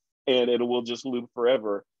in, and it will just loop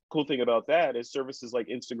forever. Cool thing about that is services like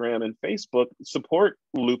Instagram and Facebook support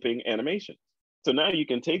looping animation. So now you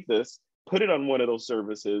can take this, put it on one of those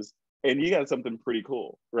services, and you got something pretty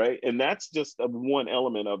cool, right? And that's just one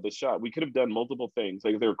element of the shot. We could have done multiple things.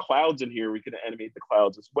 Like if there are clouds in here, we could animate the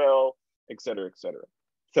clouds as well, et cetera, et cetera.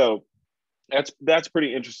 So that's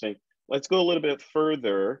pretty interesting. Let's go a little bit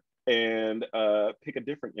further and pick a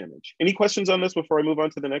different image. Any questions on this before I move on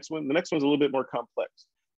to the next one? The next one's a little bit more complex.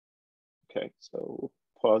 Okay, so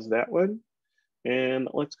pause that one. And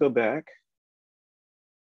let's go back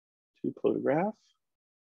to photograph.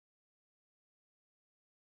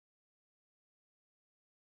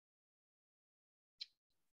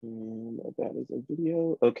 And that is a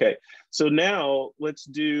video. Okay, so now let's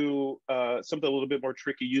do something a little bit more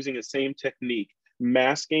tricky using the same technique,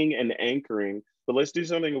 masking and anchoring. But let's do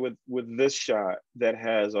something with this shot that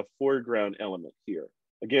has a foreground element here.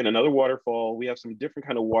 Again, another waterfall. We have some different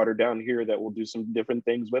kind of water down here that we'll do some different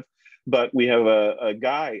things with, but we have a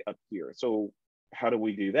guy up here. So how do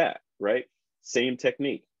we do that, right? Same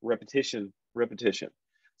technique, repetition, repetition.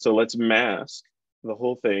 So let's mask the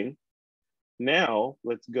whole thing. Now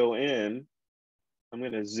let's go in. I'm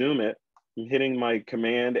going to zoom it. I'm hitting my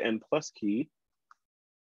Command and plus key.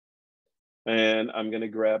 And I'm going to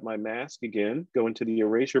grab my mask again, go into the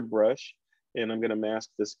erasure brush, and I'm going to mask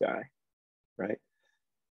this guy, right?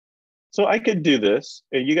 So I could do this,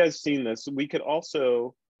 and you guys seen this. We could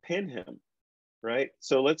also pin him, right?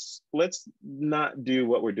 So let's not do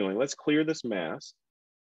what we're doing. Let's clear this mask.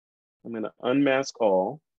 I'm going to unmask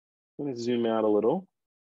all. I'm going to zoom out a little.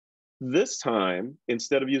 This time,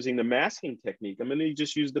 instead of using the masking technique, I'm going to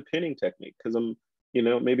just use the pinning technique, because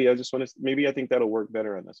maybe I think that'll work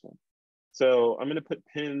better on this one. So I'm going to put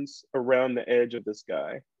pins around the edge of this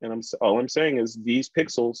guy. And all I'm saying is these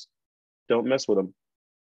pixels, don't mess with them.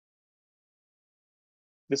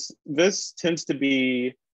 This tends to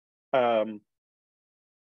be,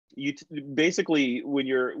 basically when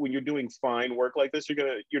you're doing fine work like this,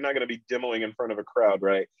 you're not going to be demoing in front of a crowd,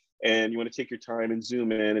 right? And you want to take your time and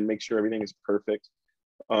zoom in and make sure everything is perfect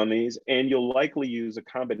on these. And you'll likely use a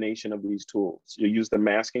combination of these tools. You'll use the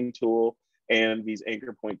masking tool and these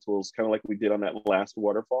anchor point tools, kind of like we did on that last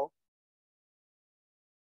waterfall.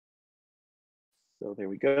 So there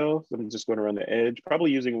we go. So I'm just going around the edge,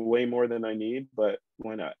 probably using way more than I need, but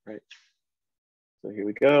why not, right? So here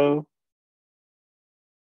we go.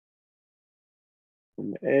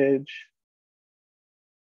 From the edge,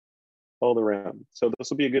 all around. So this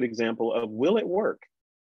will be a good example of, will it work?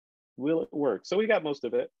 Will it work? So we got most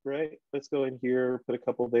of it, right? Let's go in here, put a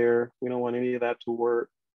couple there. We don't want any of that to work,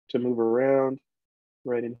 to move around,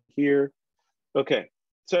 right in here. Okay,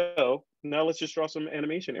 so now let's just draw some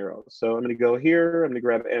animation arrows. So I'm gonna go here, I'm gonna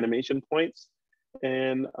grab animation points,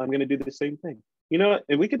 and I'm gonna do the same thing. You know what,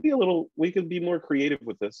 and we could be more creative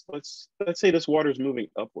with this. Let's say this water's moving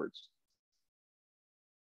upwards.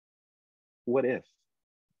 What if?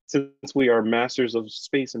 Since we are masters of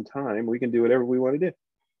space and time, we can do whatever we want to do.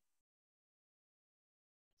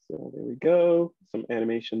 So there we go, some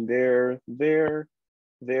animation there,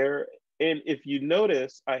 And if you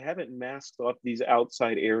notice, I haven't masked off these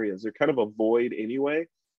outside areas. They're kind of a void anyway,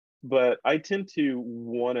 but I tend to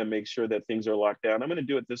want to make sure that things are locked down. I'm going to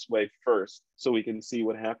do it this way first so we can see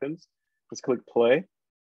what happens. Let's click play.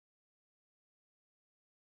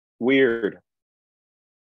 Weird.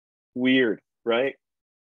 Weird, right?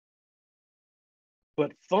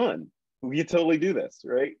 But fun. We can totally do this,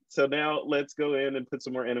 right? So now let's go in and put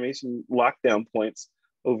some more animation lockdown points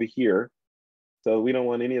over here. So we don't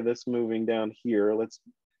want any of this moving down here. Let's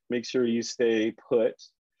make sure you stay put.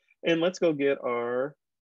 And let's go get our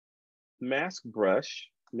mask brush,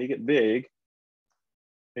 make it big,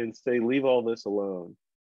 and say, leave all this alone.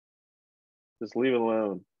 Just leave it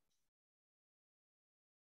alone.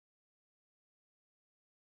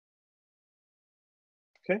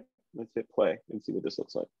 Okay, let's hit play and see what this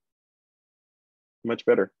looks like. Much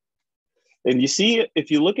better. And you see, if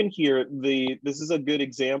you look in here, this is a good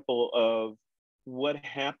example of what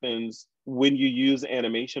happens when you use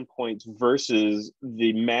animation points versus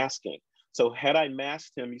the masking. So had I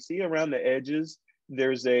masked him, you see around the edges,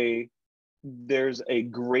 there's a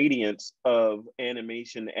gradient of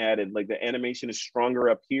animation added. Like the animation is stronger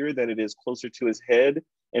up here than it is closer to his head.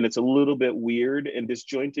 And it's a little bit weird and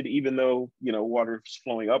disjointed, even though, you know, water's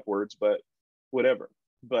flowing upwards, but whatever.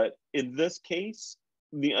 But in this case,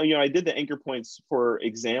 I did the anchor points for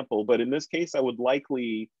example, but in this case, I would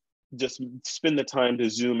likely just spend the time to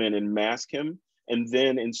zoom in and mask him, and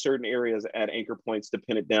then in certain areas add anchor points to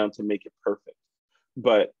pin it down to make it perfect.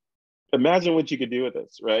 But imagine what you could do with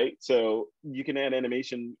this, right? So you can add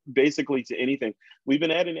animation basically to anything. We've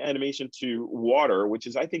been adding animation to water, which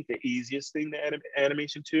is, I think, the easiest thing to add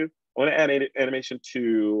animation to. I want to add animation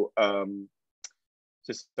to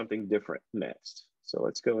just something different next. So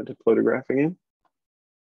let's go into photographing in.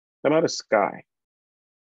 How about a sky?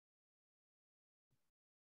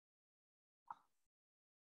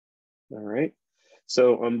 All right.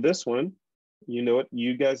 So on this one, you know it,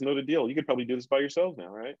 you guys know the deal. You could probably do this by yourselves now,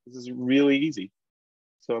 right? This is really easy.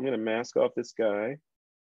 So I'm going to mask off this guy.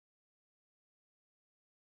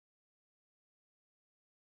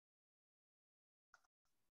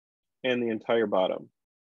 And the entire bottom.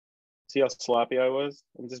 See how sloppy I was?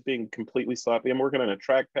 I'm just being completely sloppy. I'm working on a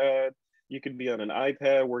trackpad. You could be on an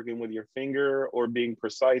iPad working with your finger or being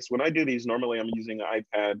precise. When I do these, normally I'm using an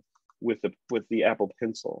iPad with the Apple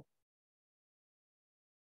Pencil.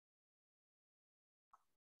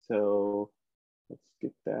 So let's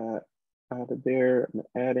get that out of there. I'm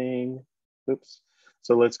adding, oops.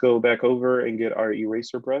 So let's go back over and get our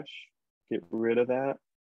eraser brush. Get rid of that.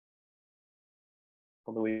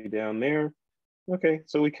 All the way down there. Okay,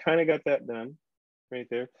 so we kind of got that done right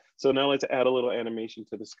there. So now let's add a little animation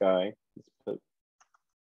to the sky. Let's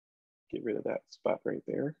get rid of that spot right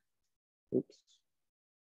there. Oops.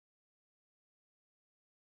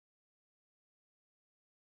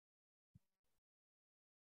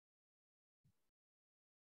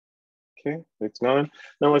 Okay, it's gone.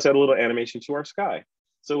 Now let's add a little animation to our sky.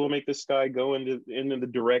 So we'll make the sky go into the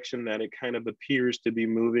direction that it kind of appears to be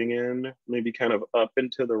moving in, maybe kind of up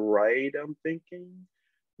and to the right, I'm thinking.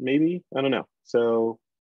 Maybe, I don't know. So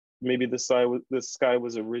maybe the sky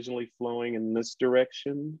was originally flowing in this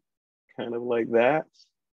direction, kind of like that.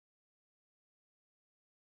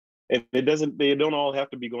 And they don't all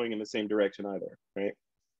have to be going in the same direction either, right?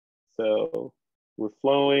 So we're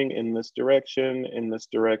flowing in this direction,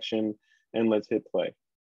 and let's hit play.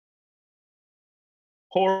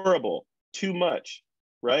 Horrible, too much,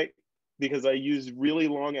 right? Because I use really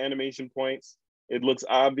long animation points. It looks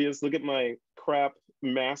obvious. Look at my crap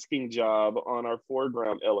masking job on our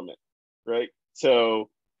foreground element, right? So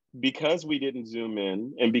because we didn't zoom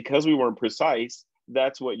in and because we weren't precise,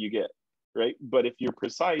 that's what you get, right? But if you're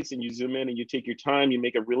precise and you zoom in and you take your time, you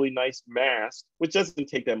make a really nice mask, which doesn't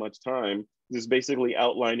take that much time. It's basically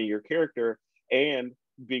outlining your character and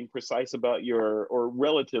being precise about or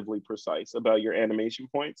relatively precise about your animation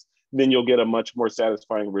points, then you'll get a much more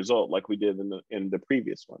satisfying result like we did in the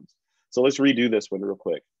previous ones. So let's redo this one real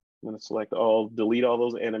quick. I'm going to select all, delete all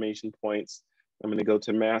those animation points. I'm going to go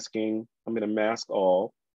to masking. I'm going to mask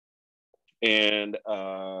all. And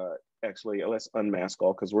actually, let's unmask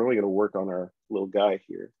all because we're only going to work on our little guy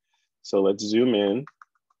here. So let's zoom in.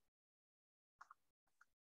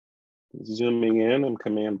 Zooming in, I'm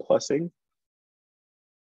command plussing.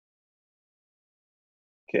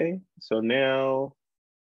 Okay, so now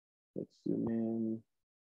let's zoom in.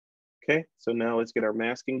 Okay, so now let's get our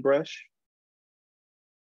masking brush.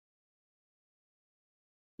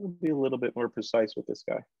 We'll be a little bit more precise with this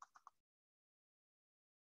guy.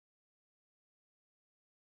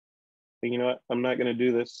 And you know what? I'm not going to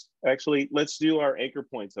do this. Actually, let's do our anchor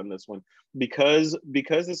points on this one. Because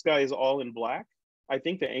this guy is all in black, I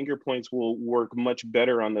think the anchor points will work much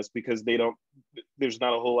better on this because there's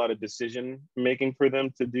not a whole lot of decision making for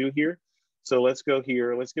them to do here. So let's go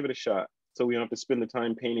here. Let's give it a shot. So we don't have to spend the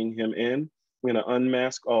time painting him in. I'm going to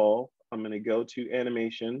unmask all. I'm going to go to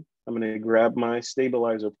animation. I'm going to grab my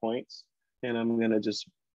stabilizer points and I'm going to just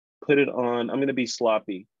put it on. I'm going to be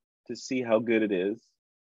sloppy to see how good it is.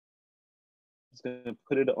 Just going to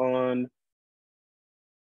put it on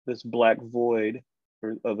this black void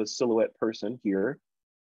of a silhouette person here.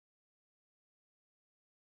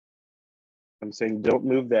 I'm saying don't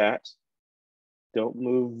move that. Don't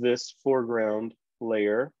move this foreground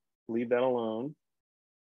layer. Leave that alone.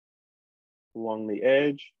 Along the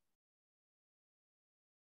edge.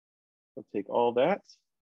 I'll take all that.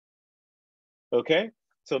 Okay,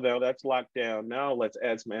 so now that's locked down. Now let's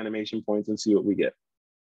add some animation points and see what we get.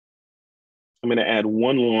 I'm going to add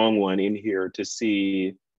one long one in here to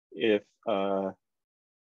see if,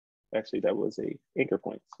 actually that was a anchor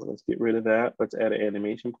point. So let's get rid of that. Let's add an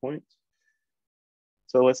animation point.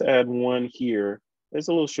 So let's add one here. It's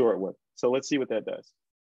a little short one. So let's see what that does.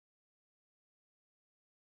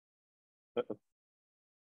 Uh-oh.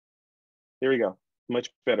 There we go. Much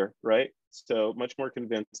better, right? So much more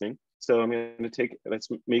convincing. So I'm going to let's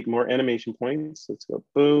make more animation points. Let's go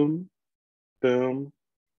boom, boom,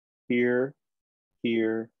 here,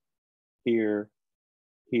 here, here,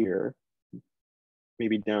 here.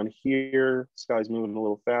 Maybe down here, sky's moving a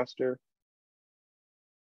little faster.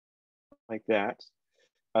 Like that.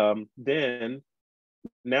 Then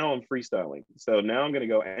now I'm freestyling. So now I'm going to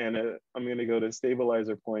go and I'm going to go to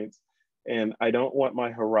stabilizer points, and I don't want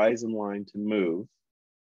my horizon line to move.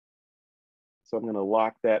 So I'm going to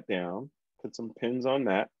lock that down, put some pins on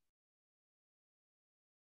that.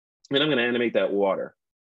 And I'm going to animate that water.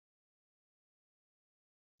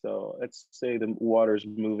 So let's say the water's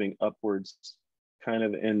moving upwards, kind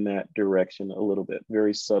of in that direction a little bit,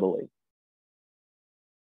 very subtly.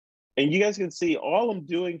 And you guys can see all I'm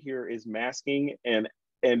doing here is masking and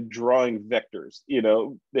drawing vectors, you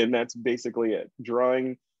know, and that's basically it,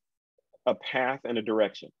 drawing a path and a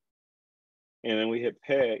direction. And then we hit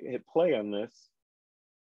play on this.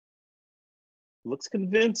 Looks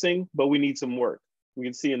convincing, but we need some work. We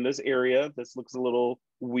can see in this area, this looks a little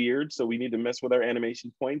weird, so we need to mess with our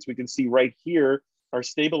animation points. We can see right here, our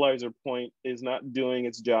stabilizer point is not doing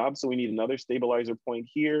its job, so we need another stabilizer point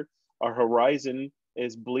here. Our horizon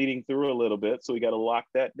is bleeding through a little bit, so we got to lock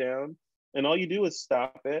that down. And all you do is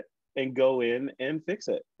stop it and go in and fix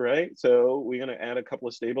it, right? So we're going to add a couple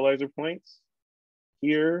of stabilizer points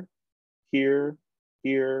here, here,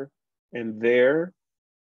 here, and there,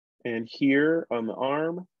 and here on the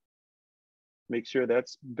arm. Make sure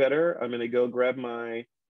that's better. I'm going to go grab my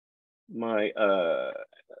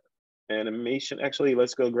animation. Actually,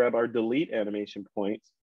 let's go grab our delete animation point.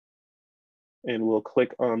 And we'll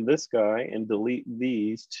click on this guy and delete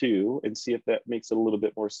these two and see if that makes it a little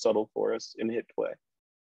bit more subtle for us, and hit play.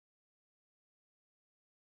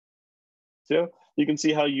 So you can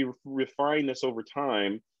see how you refine this over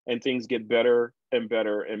time and things get better and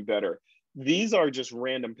better and better. These are just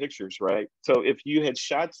random pictures, right? So if you had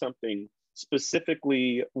shot something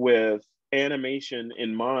specifically with animation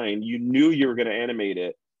in mind, you knew you were going to animate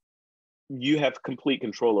it, you have complete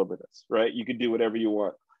control over this, right? You can do whatever you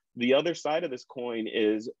want. The other side of this coin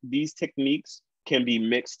is these techniques can be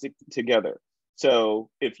mixed together. So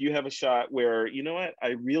if you have a shot where, you know what,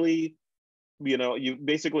 I really, you know, you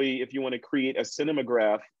basically, if you want to create a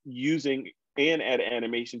cinemagraph using and add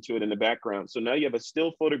animation to it in the background. So now you have a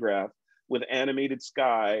still photograph with animated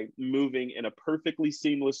sky moving in a perfectly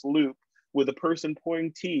seamless loop with a person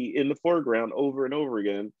pouring tea in the foreground over and over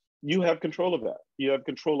again. You have control of that. You have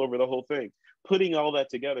control over the whole thing. Putting all that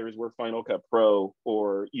together is where Final Cut Pro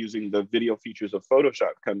or using the video features of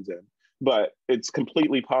Photoshop comes in. But it's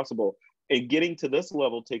completely possible. And getting to this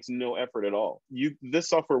level takes no effort at all. This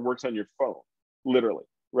software works on your phone, literally,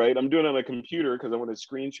 right? I'm doing it on a computer because I want to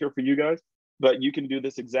screen share for you guys, but you can do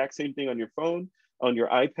this exact same thing on your phone, on your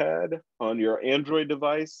iPad, on your Android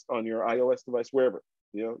device, on your iOS device, wherever.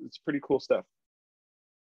 You know, it's pretty cool stuff.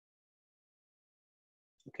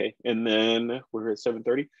 Okay, and then we're at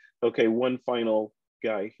 7:30. Okay, one final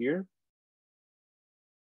guy here.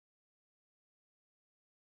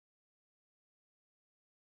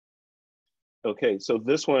 Okay, so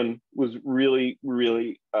this one was really,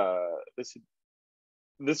 really,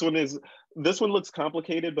 this one looks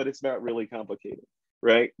complicated, but it's not really complicated,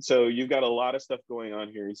 right? So you've got a lot of stuff going on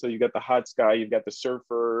here. So you've got the hot sky, you've got the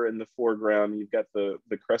surfer in the foreground, you've got the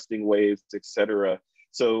cresting waves, etc.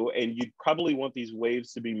 So, and you probably want these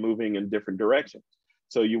waves to be moving in different directions.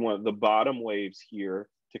 So you want the bottom waves here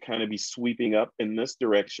to kind of be sweeping up in this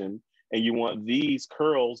direction, and you want these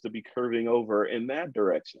curls to be curving over in that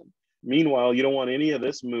direction. Meanwhile, you don't want any of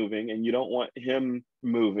this moving, and you don't want him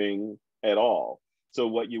moving at all. So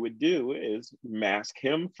what you would do is mask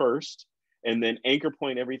him first, and then anchor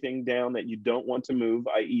point everything down that you don't want to move,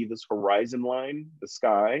 i.e. this horizon line, the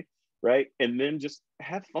sky, right? And then just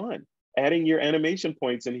have fun adding your animation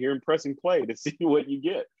points in here and pressing play to see what you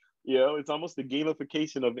get. You know, it's almost the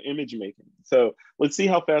gamification of image making. So let's see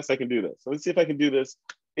how fast I can do this. So let's see if I can do this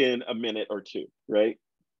in a minute or two, right?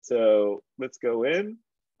 So let's go in.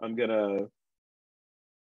 I'm gonna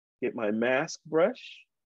get my mask brush.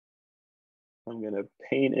 I'm gonna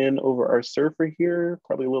paint in over our surfer here,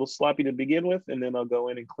 probably a little sloppy to begin with, and then I'll go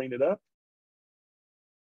in and clean it up.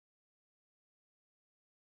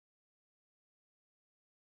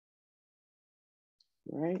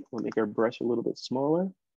 All right, we'll make our brush a little bit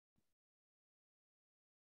smaller.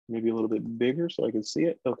 Maybe a little bit bigger so I can see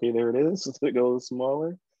it. Okay, there it is. Let's go a little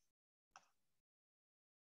smaller.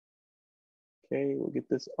 Okay, we'll get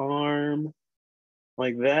this arm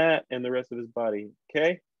like that and the rest of his body.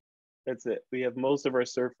 Okay, that's it. We have most of our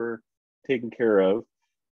surfer taken care of.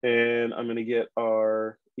 And I'm gonna get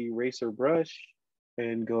our eraser brush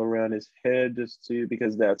and go around his head just to,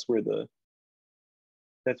 because that's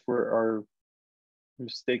where our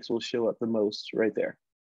mistakes will show up the most, right there.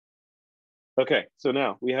 Okay, so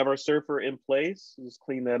now we have our surfer in place. Just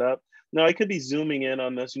clean that up. Now I could be zooming in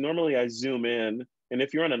on this. Normally I zoom in, and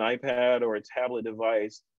if you're on an iPad or a tablet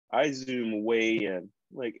device, I zoom way in,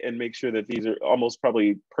 like, and make sure that these are almost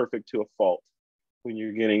probably perfect to a fault when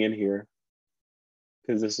you're getting in here,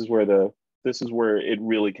 because this is where it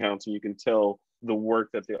really counts, and you can tell the work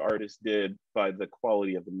that the artist did by the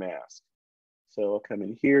quality of the mask. So I'll come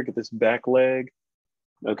in here, get this back leg.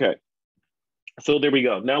 Okay. So there we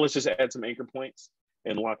go. Now let's just add some anchor points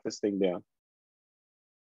and lock this thing down.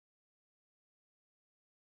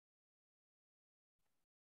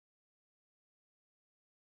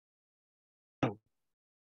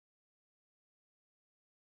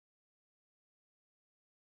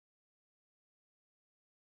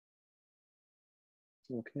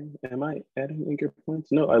 Okay, am I adding anchor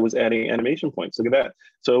points? No, I was adding animation points. Look at that.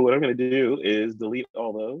 So what I'm going to do is delete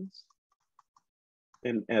all those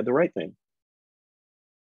and add the right thing.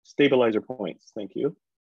 Stabilizer points, thank you.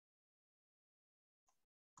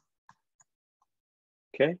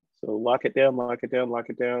 Okay, so lock it down, lock it down, lock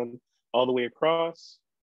it down, all the way across.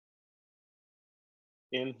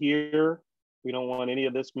 In here, we don't want any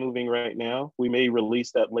of this moving right now. We may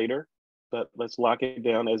release that later, but let's lock it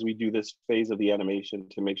down as we do this phase of the animation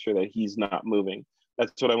to make sure that he's not moving.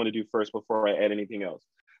 That's what I want to do first before I add anything else.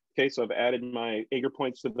 Okay, so I've added my anchor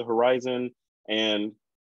points to the horizon and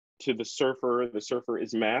to the surfer. The surfer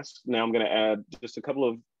is masked. Now I'm going to add just a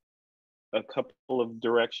couple of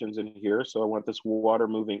directions in here. So I want this water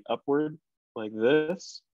moving upward like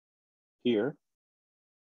this here.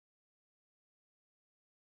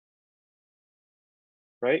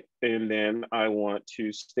 Right, and then I want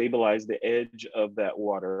to stabilize the edge of that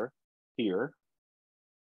water here.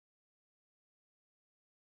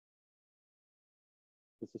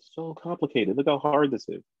 This is so complicated. Look how hard this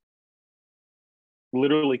is.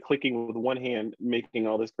 Literally clicking with one hand, making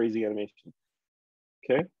all this crazy animation.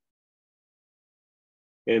 Okay.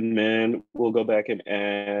 And then we'll go back and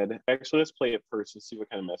add, actually, let's play it first and see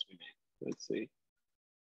what kind of mess we made. Let's see.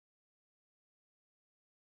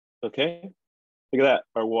 Okay. Look at that,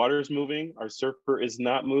 our water is moving, our surfer is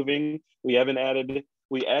not moving. We added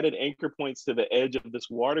anchor points to the edge of this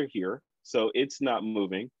water here, so it's not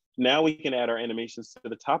moving. Now we can add our animations to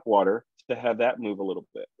the top water to have that move a little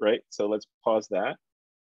bit, right? So let's pause that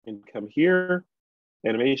and come here,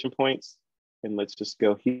 animation points, and let's just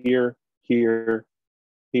go here, here,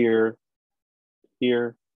 here,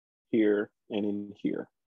 here, here, and in here.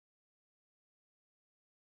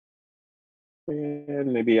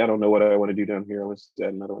 And maybe I don't know what I want to do down here. Let's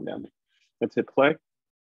add another one down there. Let's hit play.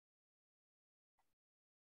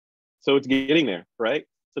 So it's getting there, right?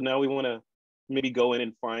 So now we want to maybe go in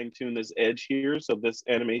and fine tune this edge here. So this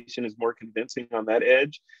animation is more convincing on that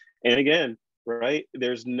edge. And again, right,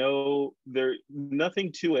 there's nothing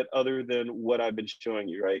to it other than what I've been showing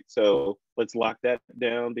you, right? So let's lock that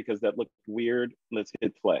down because that looked weird. Let's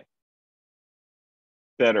hit play.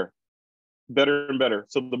 Better and better.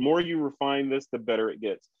 So the more you refine this, the better it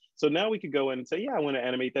gets. So now we could go in and say, yeah, I want to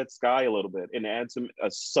animate that sky a little bit and add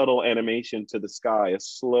a subtle animation to the sky, a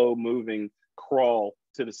slow moving crawl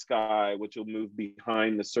to the sky, which will move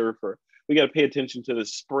behind the surfer. We got to pay attention to the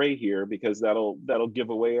spray here because that'll give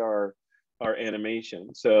away our our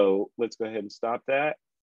animation. So let's go ahead and stop that.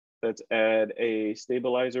 Let's add a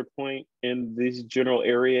stabilizer point in this general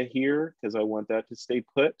area here, because I want that to stay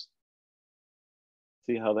put.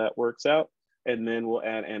 See how that works out. And then we'll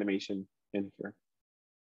add animation in here.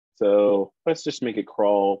 So let's just make it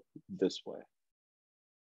crawl this way.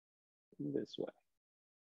 This way.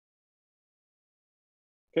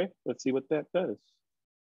 Okay, let's see what that does.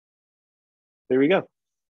 There we go.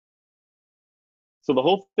 So the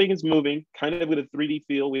whole thing is moving kind of with a 3D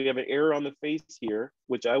feel. We have an error on the face here,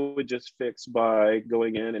 which I would just fix by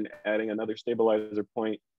going in and adding another stabilizer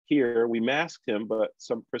point here. We masked him, but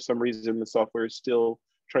for some reason the software is still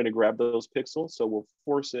trying to grab those pixels. So we'll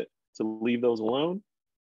force it to leave those alone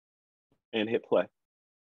and hit play.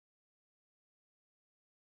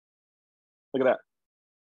 Look at that.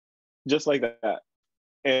 Just like that.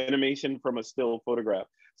 Animation from a still photograph.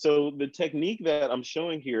 So the technique that I'm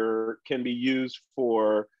showing here can be used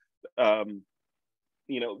for,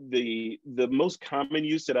 you know, the most common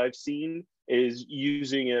use that I've seen is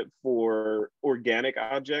using it for organic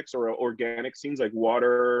objects or organic scenes like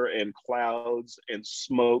water and clouds and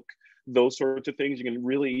smoke, those sorts of things. You can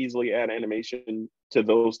really easily add animation to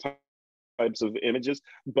those types of images,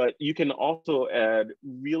 but you can also add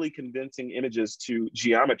really convincing images to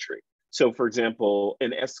geometry. So for example,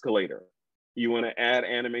 an escalator. You want to add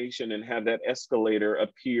animation and have that escalator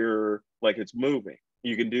appear like it's moving.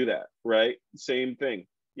 You can do that, right? Same thing.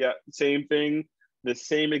 Yeah, same thing. The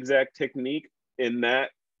same exact technique. In that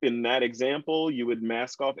example, you would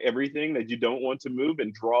mask off everything that you don't want to move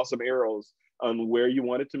and draw some arrows on where you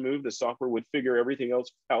want it to move. The software would figure everything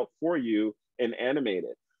else out for you and animate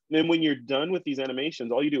it. And then when you're done with these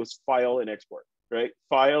animations, all you do is file and export. Right?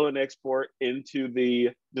 File and export into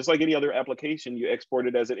just like any other application, you export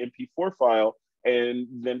it as an MP4 file. And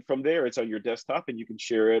then from there, it's on your desktop and you can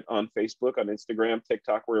share it on Facebook, on Instagram,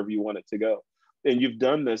 TikTok, wherever you want it to go. And you've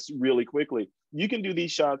done this really quickly. You can do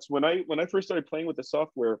these shots. When I first started playing with the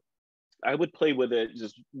software, I would play with it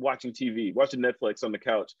just watching TV, watching Netflix on the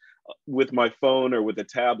couch with my phone or with a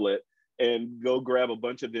tablet, and go grab a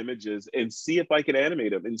bunch of images and see if I could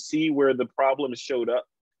animate them and see where the problems showed up.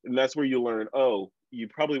 And that's where you learn, oh, you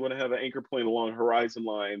probably want to have an anchor point along horizon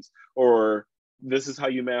lines, or this is how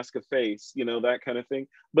you mask a face, you know, that kind of thing.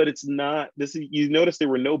 But it's not, you notice there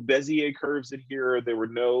were no Bezier curves in here. There were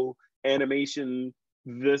no animation,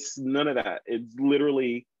 none of that. It's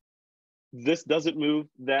literally, this doesn't move,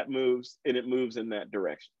 that moves, and it moves in that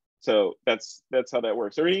direction. So that's how that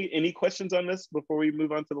works. Are there any questions on this before we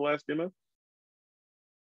move on to the last demo?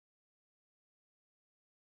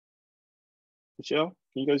 Michelle,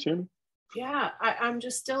 can you guys hear me? Yeah, I'm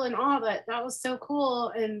just still in awe that was so cool.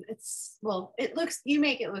 And you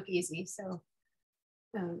make it look easy. So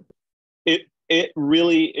it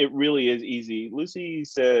really is easy. Lucy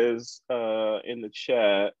says in the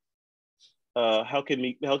chat, how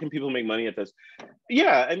can people make money at this?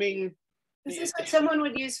 Yeah, I mean, is this what someone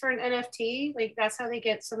would use for an NFT? Like that's how they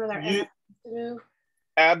get some of their NFTs to move?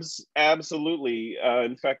 Absolutely.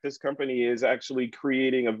 In fact, this company is actually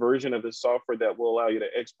creating a version of the software that will allow you to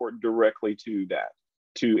export directly to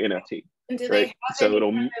NFT. And do they have any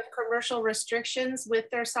kind of commercial restrictions with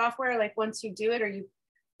their software? Like once you do it,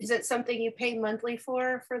 is it something you pay monthly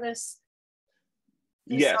for this?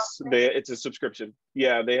 Yes, it's a subscription.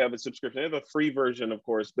 Yeah, they have a subscription. They have a free version, of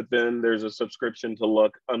course, but then there's a subscription to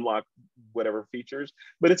unlock whatever features.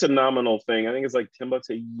 But it's a nominal thing. I think it's like $10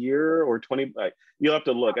 a year or 20. You'll have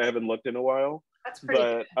to look. I haven't looked in a while. That's pretty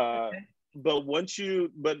good. Okay. But once you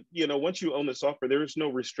own the software, there's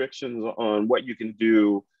no restrictions on what you can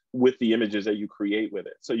do with the images that you create with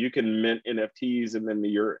it. So you can mint NFTs and then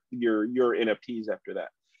your NFTs after that.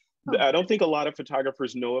 I don't think a lot of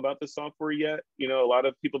photographers know about the software yet. You know, a lot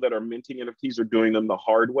of people that are minting NFTs are doing them the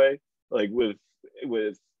hard way, like with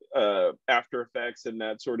After Effects and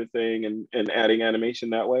that sort of thing, and adding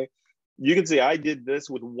animation that way. You can see I did this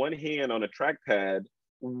with one hand on a trackpad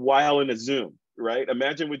while in a Zoom, right?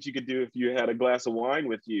 Imagine what you could do if you had a glass of wine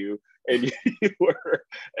with you and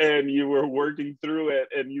you were working through it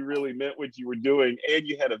and you really meant what you were doing and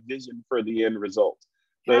you had a vision for the end result.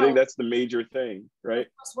 So I think that's the major thing, right?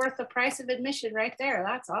 It's worth the price of admission right there.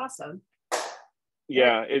 That's awesome.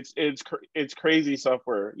 Yeah, it's crazy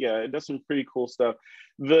software. Yeah, it does some pretty cool stuff.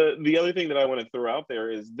 The other thing that I want to throw out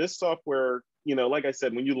there is this software, you know, like I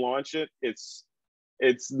said, when you launch it, it's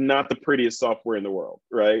not the prettiest software in the world,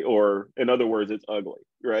 right? Or in other words, it's ugly,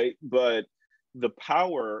 right? But the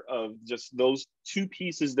power of just those two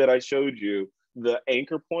pieces that I showed you, the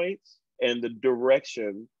anchor points and the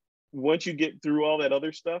direction, once you get through all that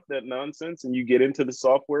other stuff, that nonsense, and you get into the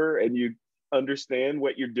software and you understand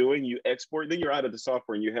what you're doing, you export, then you're out of the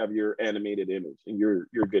software and you have your animated image and you're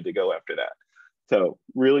good to go after that. So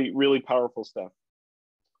really, really powerful stuff.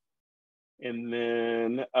 And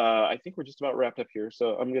then I think we're just about wrapped up here.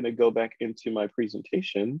 So I'm gonna go back into my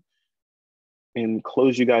presentation and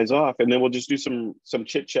close you guys off. And then we'll just do some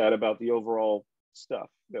chit chat about the overall stuff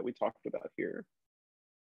that we talked about here.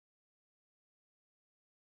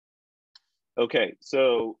 Okay,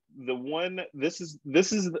 so the one, this is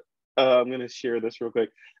I'm gonna share this real quick.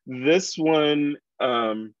 This one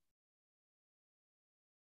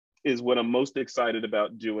is what I'm most excited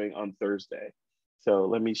about doing on Thursday. So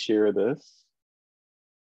let me share this.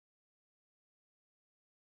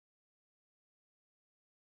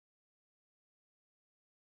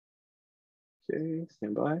 Okay,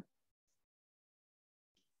 stand by.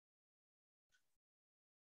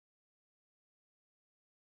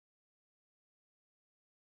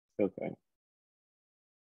 Okay.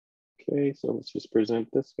 Okay, so let's just present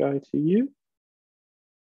this guy to you.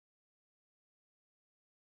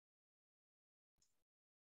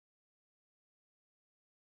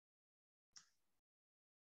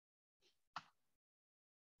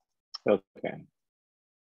 Okay.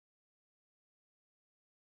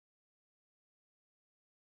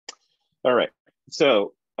 All right.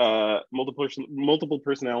 So multiple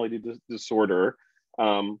personality disorder.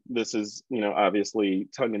 This is, obviously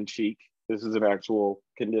tongue in cheek. This is an actual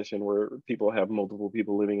condition where people have multiple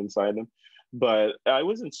people living inside them. But I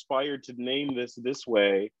was inspired to name this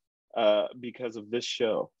way because of this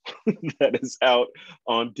show that is out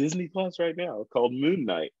on Disney Plus right now called Moon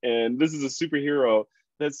Knight. And this is a superhero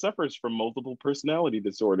that suffers from multiple personality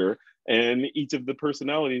disorder, and each of the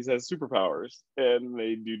personalities has superpowers and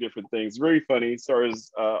they do different things. Very funny.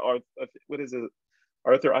 Stars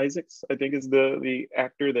Arthur Isaacs, I think, is the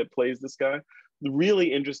actor that plays this guy.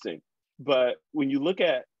 Really interesting. But when you look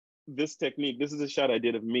at this technique, this is a shot I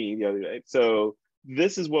did of me the other day. So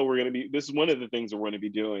this is what this is one of the things we're going to be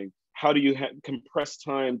doing. How do you compress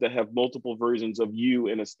time to have multiple versions of you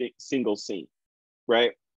in a single scene,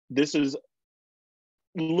 right? This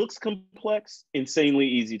looks complex, insanely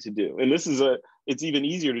easy to do. And it's even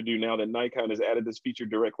easier to do now that Nikon has added this feature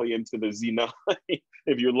directly into the Z9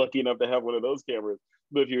 if you're lucky enough to have one of those cameras.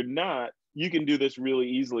 But if you're not, you can do this really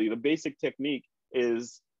easily. The basic technique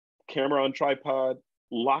is camera on tripod,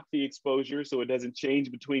 lock the exposure so it doesn't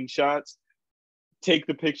change between shots, take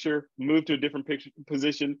the picture, move to a different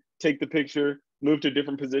position, take the picture, move to a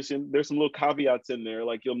different position. There's some little caveats in there,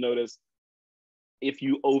 like you'll notice if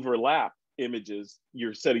you overlap images,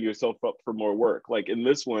 you're setting yourself up for more work. Like in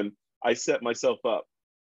this one, I set myself up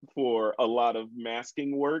for a lot of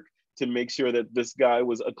masking work to make sure that this guy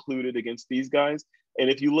was occluded against these guys. And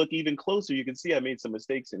if you look even closer, you can see I made some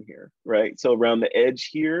mistakes in here, right? So around the edge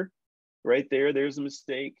here, right there's a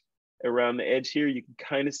mistake. Around the edge here, you can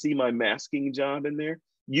kind of see my masking job in there.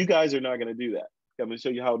 You guys are not going to do that. I'm going to show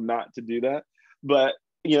you how not to do that. But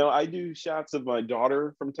I do shots of my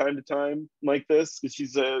daughter from time to time like this because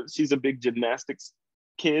she's a big gymnastics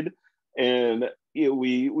kid, and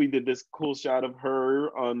we did this cool shot of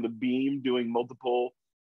her on the beam doing multiple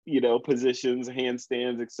positions,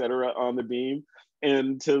 handstands, etc. on the beam.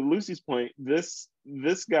 And to Lucy's point, this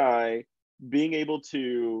guy being able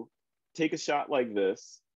to take a shot like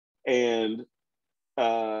this and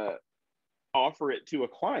offer it to a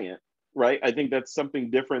client, right? I think that's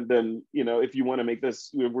something different than, if you want to make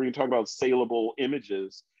this, we're going to talk about saleable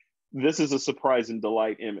images. This is a surprise and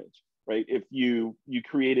delight image, right? If you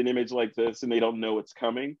create an image like this and they don't know it's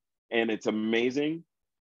coming and it's amazing,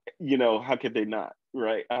 how could they not,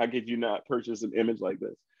 right? How could you not purchase an image like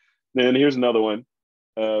this? Then here's another one.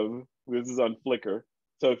 This is on Flickr.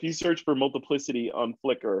 So if you search for multiplicity on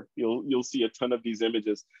Flickr, you'll see a ton of these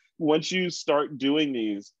images. Once you start doing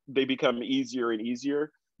these, they become easier and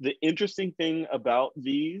easier. The interesting thing about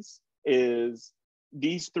these is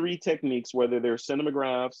these three techniques, whether they're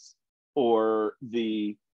cinemagraphs or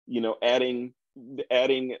the,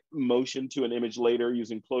 adding motion to an image later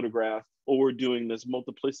using photograph, or doing this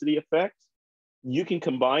multiplicity effect, you can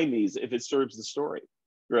combine these if it serves the story,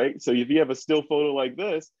 right? So if you have a still photo like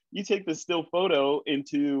this, you take the still photo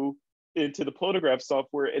into the photograph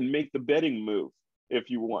software and make the bedding move if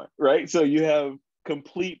you want, right? So you have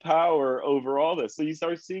complete power over all this. So you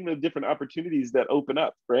start seeing the different opportunities that open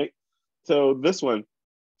up, right? So this one's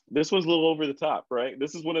a little over the top, right?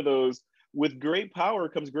 This is one of those, with great power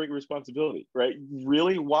comes great responsibility, right?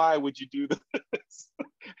 Really, why would you do this?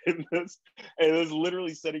 and it's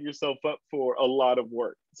literally setting yourself up for a lot of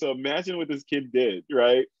work. So imagine what this kid did,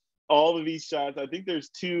 right? All of these shots, I think there's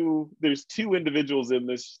two individuals in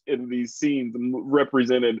these scenes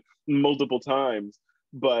represented multiple times,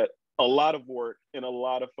 but a lot of work and a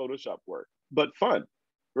lot of Photoshop work, but fun,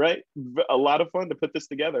 right? A lot of fun to put this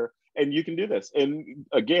together, and you can do this. And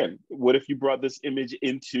again, what if you brought this image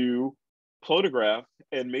into photograph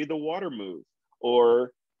and made the water move,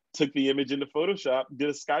 or took the image into Photoshop, did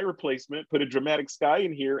a sky replacement, put a dramatic sky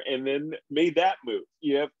in here, and then made that move.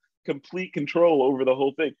 You have complete control over the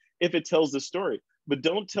whole thing if it tells the story. But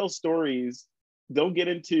don't tell stories, don't get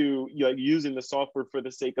into using the software for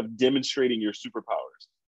the sake of demonstrating your superpowers,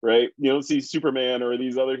 right? You don't see Superman or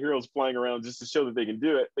these other heroes flying around just to show that they can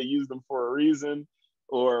do it. They use them for a reason.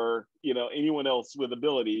 Or anyone else with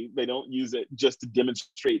ability, they don't use it just to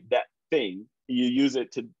demonstrate that thing. You use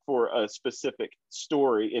it for a specific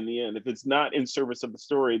story in the end. If it's not in service of the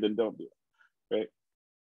story, then don't do it, right?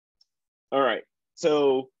 All right,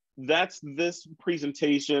 so that's this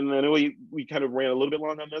presentation. I know we kind of ran a little bit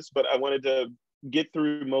long on this, but I wanted to get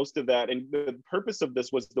through most of that. And the purpose of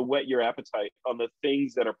this was to whet your appetite on the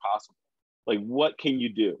things that are possible. Like, what can you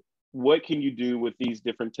do? What can you do with these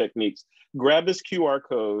different techniques? Grab this QR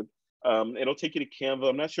code. It'll take you to Canva.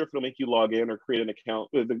 I'm not sure if it'll make you log in or create an account.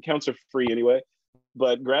 The accounts are free anyway,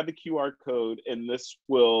 but grab the QR code and this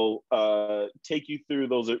will take you through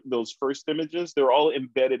those first images. They're all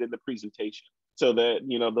embedded in the presentation so that,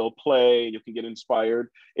 they'll play, you can get inspired.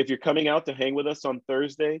 If you're coming out to hang with us on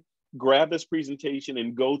Thursday, grab this presentation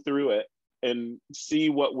and go through it and see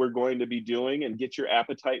what we're going to be doing and get your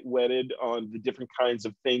appetite whetted on the different kinds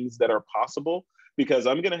of things that are possible. Because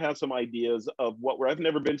I'm going to have some ideas of I've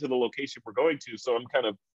never been to the location we're going to. So I'm kind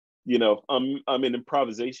of, I'm in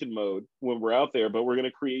improvisation mode when we're out there, but we're going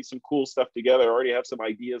to create some cool stuff together. I already have some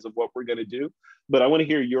ideas of what we're going to do, but I want to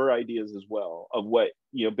hear your ideas as well of what,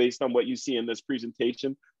 based on what you see in this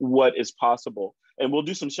presentation, what is possible. And we'll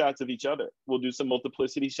do some shots of each other. We'll do some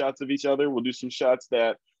multiplicity shots of each other. We'll do some shots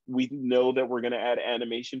that we know that we're going to add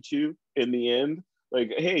animation to in the end.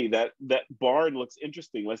 Like, hey, that barn looks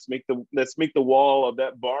interesting. Let's make the wall of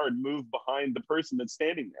that barn move behind the person that's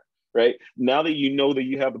standing there, right? Now that you know that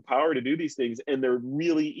you have the power to do these things and they're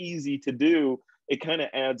really easy to do, it kind of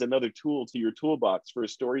adds another tool to your toolbox for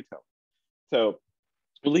storytelling. So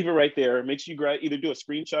we'll leave it right there. Make sure you either do a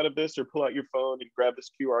screenshot of this or pull out your phone and grab this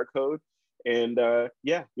QR code. And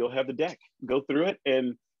you'll have the deck. Go through it.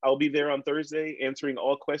 And I'll be there on Thursday answering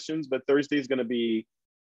all questions, but Thursday is going to be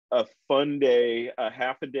a fun day, a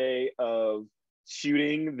half a day of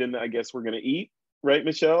shooting. Then I guess we're going to eat, right,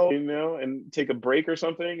 Michelle? And take a break or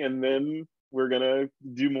something. And then we're going to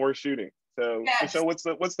do more shooting. So yes. Michelle, what's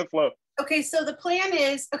the flow? Okay, so the plan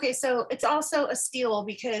is, so it's also a steal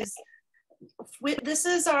because this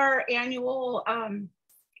is our annual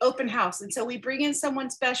open house. And so we bring in someone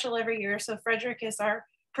special every year. So Frederick is our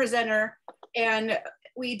presenter, and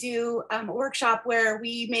we do a workshop where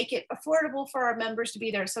we make it affordable for our members to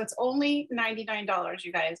be there. So it's only $99,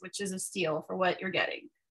 you guys, which is a steal for what you're getting.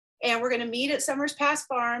 And we're going to meet at Summers Pass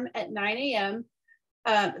Farm at 9 a.m.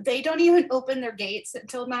 They don't even open their gates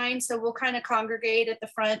until 9. So we'll kind of congregate at the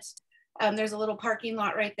front. There's a little parking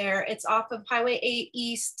lot right there. It's off of Highway 8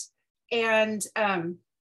 East and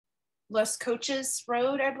Las Coaches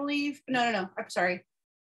Road, I believe. No, I'm sorry.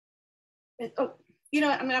 I'm going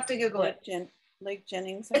to have to Google it. Lake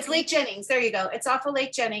Jennings. It's Lake Jennings. There you go. It's off of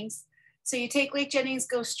Lake Jennings. So you take Lake Jennings,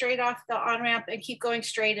 go straight off the on-ramp and keep going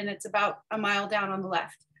straight, and it's about a mile down on the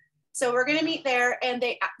left. So we're going to meet there, and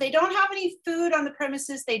they don't have any food on the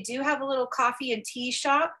premises. They do have a little coffee and tea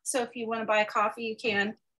shop. So if you want to buy a coffee, you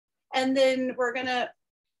can. And then we're going to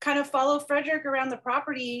kind of follow Frederick around the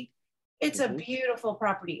property. It's a beautiful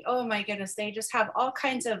property. Oh my goodness. They just have all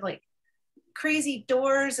kinds of like crazy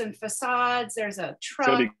doors and facades. There's a truck.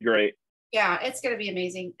 It's going to be great. Yeah, it's going to be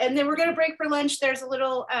amazing. And then we're going to break for lunch. There's a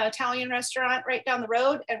little Italian restaurant right down the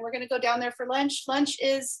road, and we're going to go down there for lunch. Lunch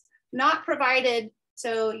is not provided,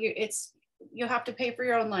 so you'll have to pay for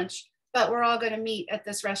your own lunch, but we're all going to meet at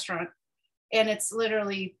this restaurant, and it's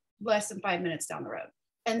literally less than 5 minutes down the road.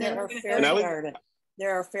 And then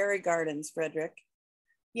there are fairy gardens, Frederick.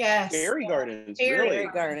 Yes. Fairy gardens. Fairy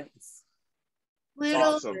gardens. Little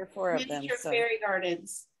awesome. 4 of them. Fairy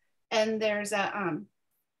gardens, and there's a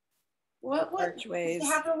what archways. They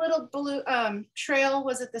have a little blue trail.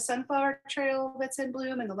 Was it the sunflower trail that's in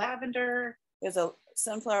bloom and the lavender? There's a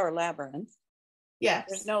sunflower labyrinth. Yes.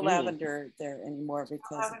 There's no lavender there anymore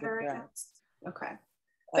because of the droughts. Okay.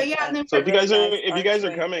 But yeah, and then so if you guys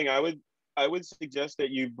are coming, I would suggest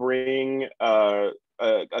that you bring a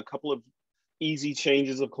couple of easy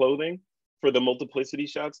changes of clothing for the multiplicity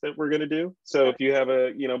shots that we're going to do. So if you have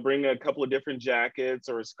bring a couple of different jackets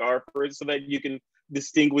or a scarf so that you can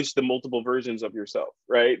distinguish the multiple versions of yourself,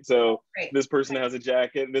 right? So this person has a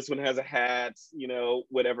jacket, this one has a hat,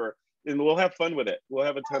 whatever. and we'll have fun with it. We'll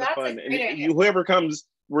have a ton of that's fun. a And great idea. whoever comes,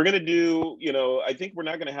 we're going to do, you know, I think we're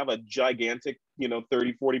not going to have a gigantic, you know,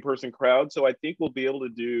 30, 40 person crowd. So I think we'll be able to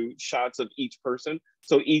do shots of each person.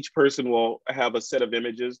 So each person will have a set of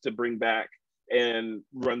images to bring back and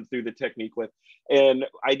run through the technique with. And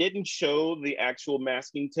I didn't show the actual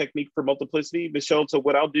masking technique for multiplicity, Michelle. So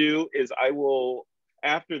what I'll do is I will,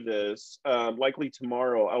 after this, likely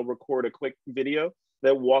tomorrow, I'll record a quick video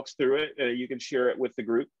that walks through it, and you can share it with the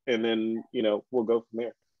group, and then, you know, we'll go from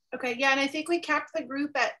there. Okay, yeah, and I think we capped the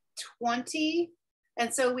group at 20,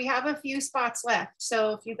 and so we have a few spots left.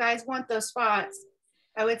 So if you guys want those spots,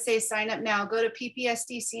 I would say sign up now. Go to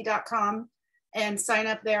ppsdc.com and sign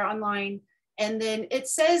up there online. And then it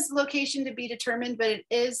says location to be determined, but it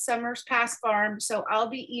is Summers Pass Farm. So I'll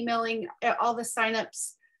be emailing all the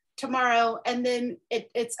signups tomorrow, and then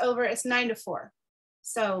it's over. It's 9 to 4.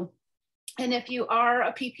 So, and if you are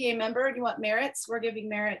a PPA member and you want merits, we're giving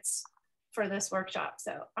merits for this workshop.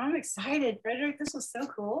 So I'm excited, Frederick. This was so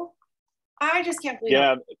cool. I just can't believe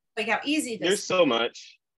how easy this is. There's so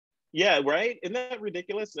much. Yeah, right? Isn't that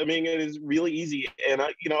ridiculous? I mean, it is really easy. And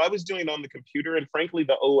I was doing it on the computer, and frankly,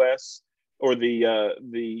 the OS or the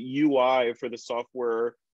UI for the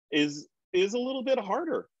software is a little bit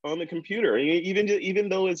harder on the computer. Even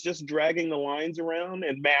though it's just dragging the lines around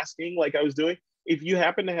and masking like I was doing, if you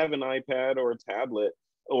happen to have an iPad or a tablet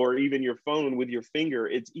or even your phone with your finger,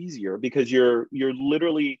 it's easier because you're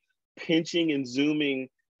literally pinching and zooming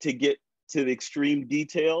to get to the extreme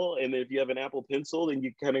detail. And if you have an Apple Pencil, then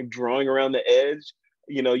you're kind of drawing around the edge,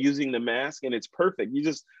 you know, using the mask, and it's perfect. You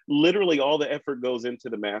just literally, all the effort goes into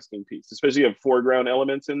the masking piece, especially if you have foreground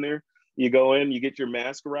elements in there. You go in, you get your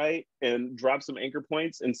mask right, and drop some anchor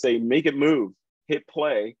points and say, make it move, hit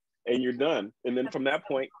play, and you're done. And then from that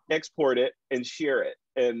point, export it and share it.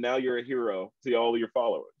 And now you're a hero to all your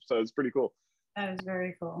followers. So it's pretty cool. That is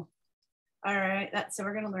very cool. All right, so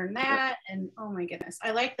we're gonna learn that. And oh my goodness,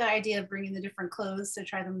 I like the idea of bringing the different clothes to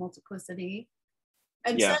try the multiplicity.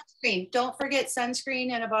 And sunscreen, don't forget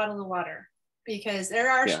sunscreen and a bottle of water, because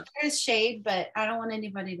there is shade, but I don't want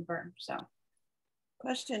anybody to burn, so.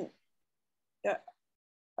 Question,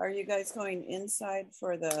 are you guys going inside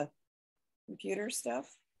for the computer stuff?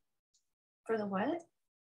 For the what?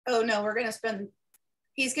 Oh no,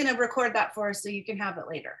 he's gonna record that for us so you can have it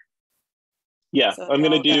later. Yeah, so I'm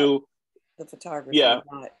gonna do the photography,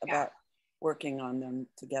 not about working on them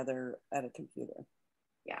together at a computer.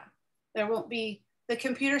 Yeah, there won't be the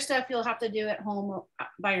computer stuff. You'll have to do at home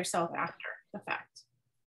by yourself after the fact.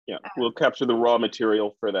 Yeah, we'll capture the raw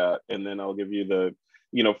material for that, and then I'll give you the,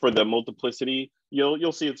 you know, for the multiplicity.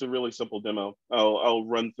 You'll see it's a really simple demo. I'll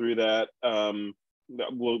run through that.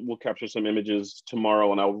 We'll capture some images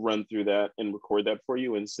tomorrow, and I'll run through that and record that for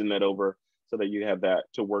you and send that over so that you have that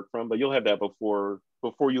to work from. But you'll have that before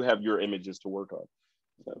you have your images to work on.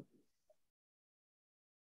 So.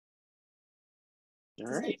 All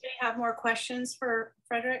Does right. anybody have more questions for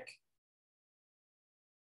Frederick?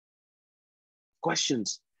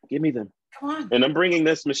 Questions? Give me them. Come on. And I'm bringing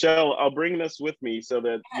this, Michelle. I'll bring this with me so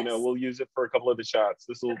that you know we'll use it for a couple of the shots.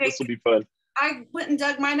 This will be fun. I went and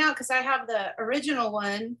dug mine out because I have the original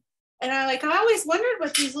one, and I always wondered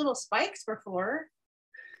what these little spikes were for.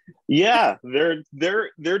 Yeah,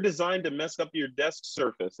 they're designed to mess up your desk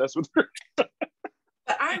surface. That's what they're. But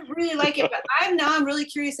I really like it. But I'm really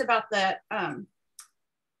curious about the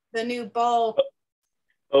new ball.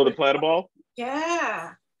 Oh, the platter ball.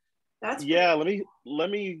 Yeah, that's. Yeah, let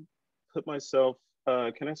me put myself.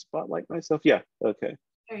 Can I spotlight myself? Yeah. Okay.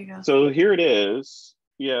 There you go. So here it is.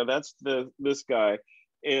 Yeah, that's this guy.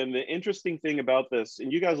 And the interesting thing about this,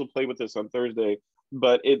 and you guys will play with this on Thursday,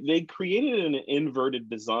 but they created an inverted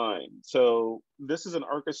design. So this is an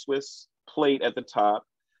Arca Swiss plate at the top,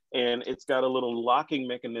 and it's got a little locking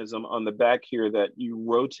mechanism on the back here that you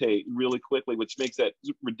rotate really quickly, which makes that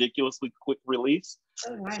ridiculously quick release.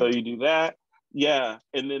 Oh, nice. So you do that. Yeah,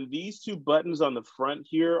 and then these two buttons on the front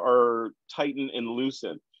here are tighten and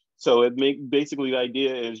loosen. So basically the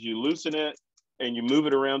idea is you loosen it, and you move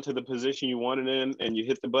it around to the position you want it in, and you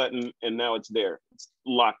hit the button, and now it's there. It's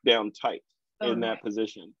locked down tight in that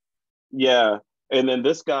position. Yeah, and then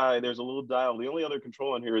this guy, there's a little dial. The only other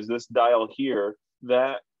control on here is this dial here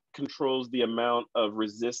that controls the amount of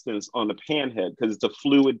resistance on the pan head, because it's a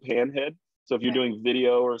fluid pan head. So if you're doing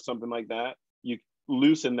video or something like that, you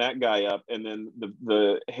loosen that guy up, and then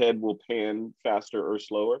the head will pan faster or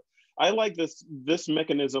slower. I like this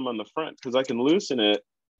mechanism on the front because I can loosen it,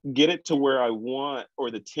 get it to where I want, or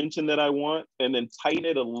the tension that I want, and then tighten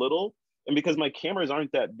it a little. And because my cameras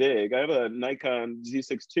aren't that big, I have a Nikon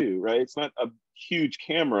Z6 II, right? It's not a huge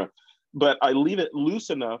camera, but I leave it loose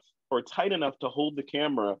enough or tight enough to hold the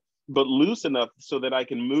camera, but loose enough so that I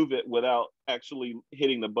can move it without actually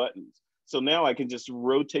hitting the buttons. So now I can just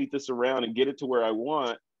rotate this around and get it to where I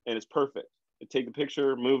want, and it's perfect. I take the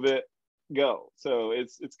picture, move it, go. So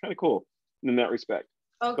it's kind of cool in that respect.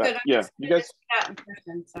 Oh, but, good. Yeah, you guys. That in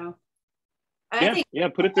person, so.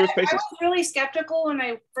 Put it through its paces. I was really skeptical when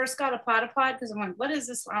I first got a platypod because I'm like, what is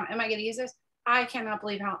this? Am I going to use this? I cannot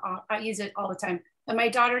believe how I use it all the time. And my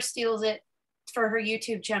daughter steals it for her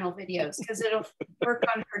YouTube channel videos because it'll work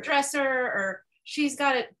on her dresser, or she's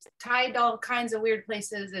got it tied to all kinds of weird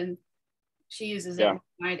places and she uses it more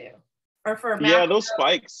than I do. Or for those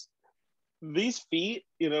spikes. These feet,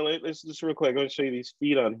 let's just real quick, I'm going to show you these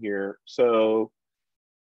feet on here. So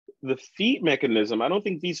the feet mechanism, I don't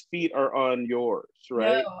think these feet are on yours,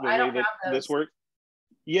 right? No, I don't have those. This works.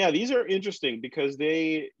 Yeah, these are interesting because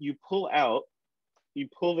you pull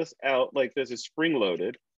this out like this is spring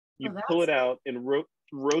loaded. You pull it out and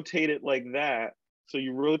rotate it like that. So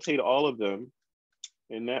you rotate all of them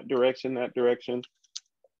in that direction.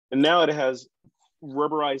 And now it has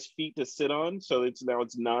rubberized feet to sit on. So it's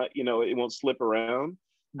not, it won't slip around.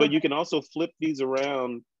 But you can also flip these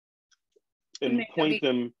around and point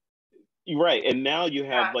them. Right. And now you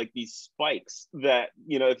have like these spikes that,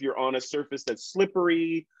 if you're on a surface that's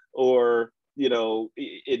slippery or,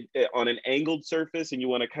 on an angled surface and you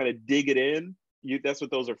want to kind of dig it in, that's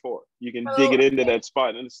what those are for. You can dig it into that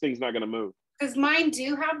spot and this thing's not going to move. Because mine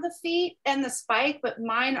do have the feet and the spike, but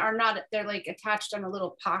mine are not, they're like attached on a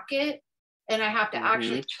little pocket and I have to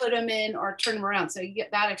actually put them in or turn them around. So you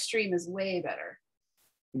get that extreme is way better.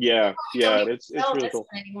 Yeah. It's really cool.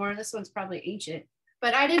 Anymore. This one's probably ancient.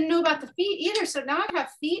 But I didn't know about the feet either. So now I have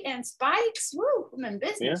feet and spikes. Woo, I'm in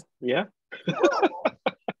business. Yeah.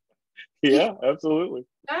 Yeah, absolutely.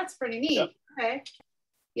 That's pretty neat. Yeah. Okay.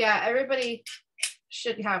 Yeah, everybody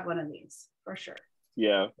should have one of these for sure.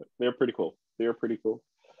 Yeah, they're pretty cool.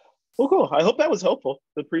 Well, cool. I hope that was helpful,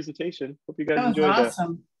 the presentation. Hope you guys enjoyed that.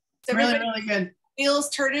 Awesome. So really good. Feels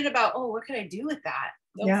turning about, what could I do with that?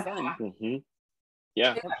 So fun.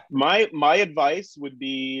 Yeah. My advice would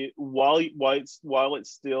be while it's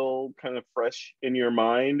still kind of fresh in your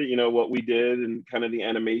mind, what we did and kind of the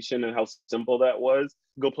animation and how simple that was,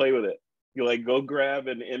 go play with it. Go grab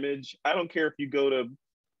an image. I don't care if you go to,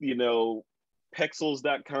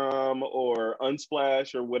 pexels.com or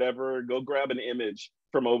Unsplash or whatever, go grab an image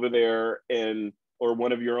from over there or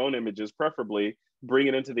one of your own images, preferably, bring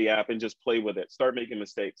it into the app and just play with it. Start making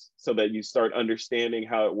mistakes so that you start understanding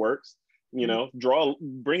how it works.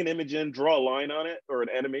 Bring an image in, draw a line on it or an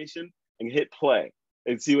animation and hit play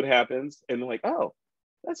and see what happens. And like, oh,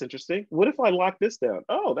 that's interesting. What if I lock this down?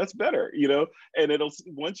 Oh, that's better, and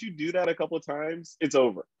once you do that a couple of times, it's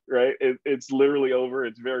over, right? It's literally over.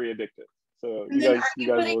 It's very addictive. So you guys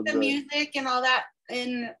putting the music and all that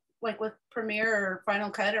in like with Premiere or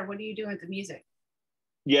Final Cut, or what are you doing with the music?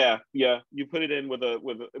 Yeah. You put it in with a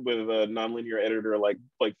nonlinear editor like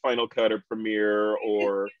Final Cut or Premiere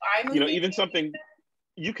or even something.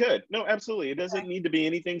 You could. No, absolutely. It doesn't need to be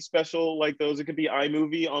anything special like those. It could be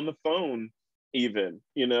iMovie on the phone, even,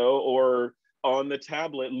 or on the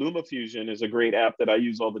tablet. LumaFusion is a great app that I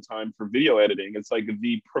use all the time for video editing. It's like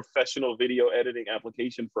the professional video editing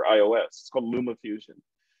application for iOS. It's called LumaFusion.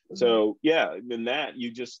 So yeah, in that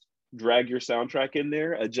you just drag your soundtrack in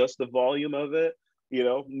there, adjust the volume of it.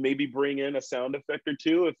 Maybe bring in a sound effect or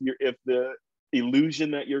two if the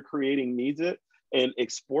illusion that you're creating needs it, and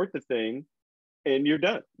export the thing, and you're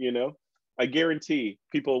done. I guarantee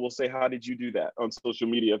people will say, "How did you do that?" on social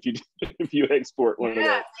media if you export one of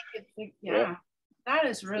those. Yeah, that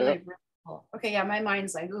is really, really cool. Okay, yeah, my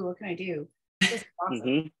mind's like, "Ooh, what can I do?" This is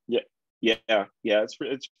awesome. Yeah.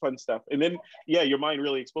 It's fun stuff. And then your mind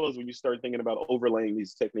really explodes when you start thinking about overlaying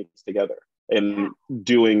these techniques together and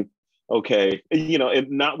doing. Okay, and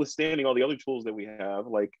notwithstanding all the other tools that we have,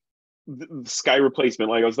 like the sky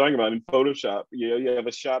replacement, like I was talking about in Photoshop, you have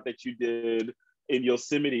a shot that you did in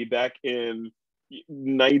Yosemite back in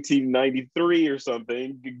 1993 or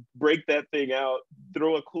something, break that thing out,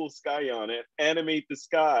 throw a cool sky on it, animate the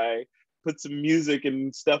sky, put some music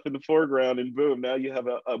and stuff in the foreground, and boom, now you have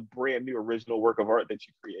a brand new original work of art that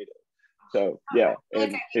you created. So yeah,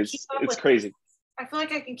 and it's crazy. I feel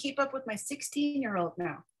like I can keep up with my 16-year-old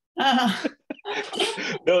now.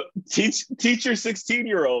 No, teach your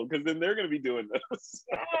 16-year-old, because then they're going to be doing this.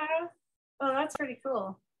 Yeah. Oh, that's pretty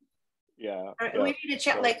cool. Yeah. Right, we need to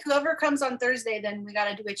chat. Like whoever comes on Thursday, then we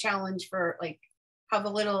got to do a challenge for have a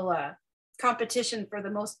little competition for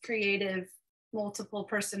the most creative multiple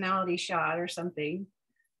personality shot or something.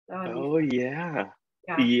 Oh yeah.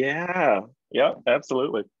 Yeah.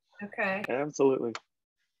 Absolutely. Okay. Absolutely.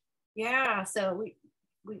 Yeah. So we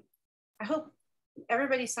I hope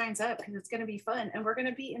everybody signs up because it's going to be fun, and we're going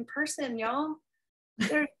to be in person, y'all.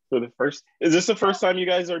 For the first, is this the first time you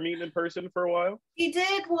guys are meeting in person for a while? We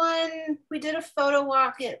did a photo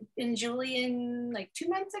walk in Julian like 2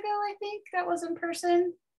 months ago, I think that was in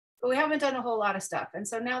person, but we haven't done a whole lot of stuff. And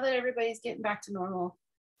so now that everybody's getting back to normal,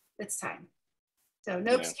 it's time. So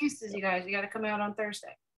no excuses, you guys. You got to come out on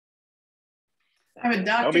Thursday. I have a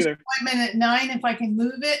doctor's appointment at 9. If I can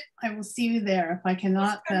move it, I will see you there. If I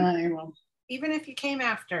cannot, then I will. Even if you came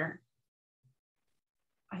after,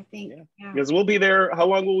 I think. Yeah. Because we'll be there. How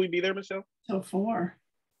long will we be there, Michelle? Till 4.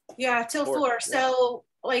 Yeah, till 4. Yeah. So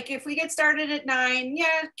like if we get started at 9,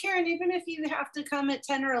 yeah, Karen, even if you have to come at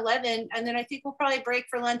 10 or 11, and then I think we'll probably break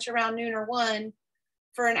for lunch around noon or 1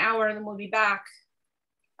 for an hour, and then we'll be back.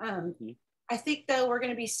 I think though we're going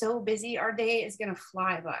to be so busy, our day is going to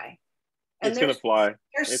fly by. And it's going to fly.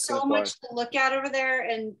 There's so much to look at over there,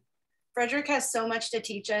 and Frederick has so much to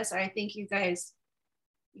teach us. I think you guys,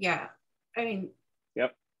 I mean,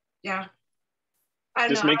 yeah.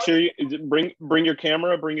 Just make sure you bring your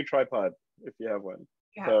camera, bring your tripod if you have one.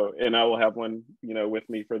 Yeah. So, and I will have one, with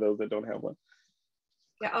me for those that don't have one.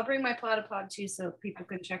 Yeah, I'll bring my platypod too, so people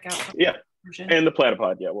can check out. And the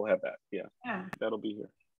platypod, we'll have that. Yeah, that'll be here.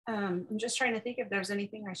 I'm just trying to think if there's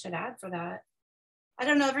anything I should add for that. I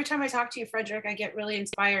don't know. Every time I talk to you, Frederick, I get really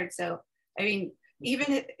inspired. So, I mean,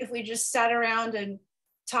 even if we just sat around and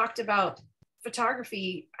talked about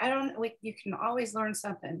photography, you can always learn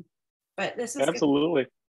something. But this is absolutely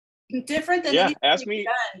different than anything ask we've me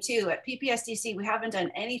done too at PPSDC. We haven't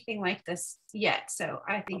done anything like this yet, so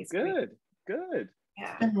I think it's good. Great. Good.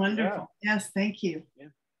 Yeah, it's been wonderful. Yes, thank you. Yeah.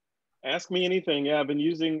 Ask me anything. Yeah, I've been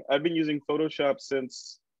using Photoshop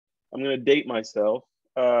since, I'm going to date myself,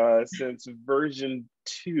 since version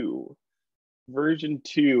 2. Version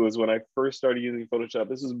 2 is when I first started using Photoshop.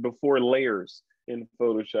 This is before layers in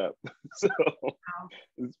Photoshop. So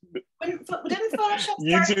didn't Photoshop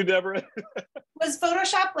you too, Deborah? Was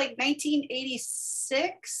Photoshop like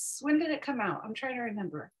 1986? When did it come out? I'm trying to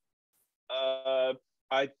remember.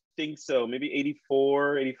 I think so. Maybe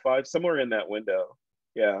 84, 85, somewhere in that window.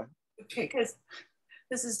 Yeah. Okay, because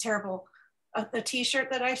this is terrible. The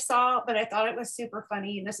t-shirt that I saw, but I thought it was super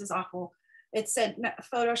funny, and this is awful. It said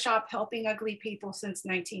Photoshop helping ugly people since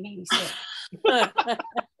 1986.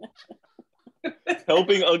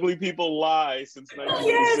 Helping ugly people lie since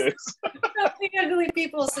 1986. Yes, helping ugly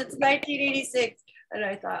people since 1986. And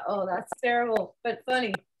I thought, oh, that's terrible, but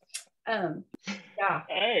funny. Yeah.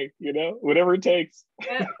 Hey, whatever it takes.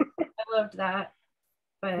 Yeah, I loved that.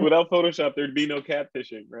 But without Photoshop, there'd be no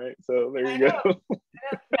catfishing, right? So there you go.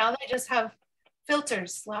 Now they just have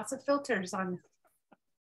filters, lots of filters on.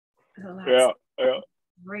 So yeah.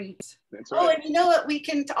 Great. That's right. Oh, and you know what? We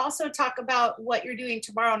can also talk about what you're doing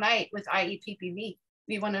tomorrow night with IEPPV.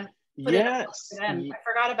 We want to put it up for them. I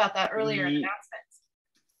forgot about that earlier in announcements.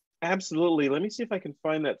 Absolutely. Let me see if I can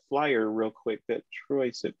find that flyer real quick that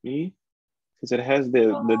Troy sent me, because it has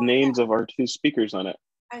the names of our 2 speakers on it.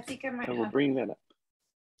 I think I might have. We'll bring that up.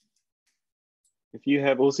 If you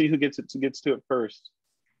have, we'll see who gets to it first.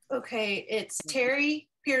 Okay, it's Terry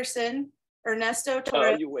Pearson, Ernesto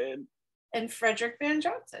Torres, you win. And Frederick Van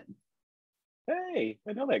Johnson. Hey,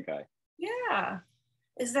 I know that guy. Yeah.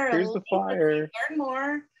 Is there Here's a the flyer. Learn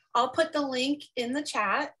more. I'll put the link in the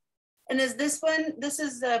chat. And is this one, this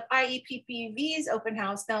is the IEPPV's open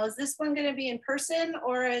house. Now, is this one going to be in person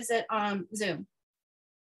or is it Zoom?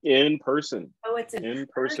 In person. Oh, it's in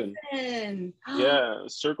person. Yeah,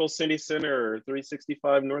 Circle City Center,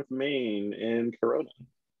 365 North Main in Corona.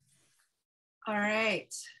 All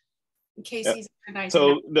right. In case he's organizing.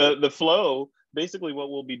 So the flow, basically what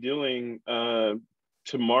we'll be doing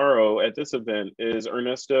tomorrow at this event is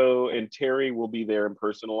Ernesto and Terry will be there in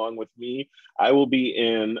person along with me. I will be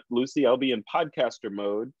in, Lucy, I'll be in podcaster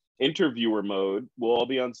mode, interviewer mode. We'll all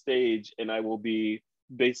be on stage and I will be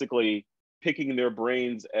basically picking their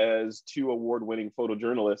brains as 2 award-winning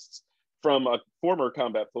photojournalists from a former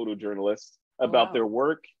combat photojournalist about their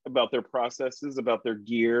work, about their processes, about their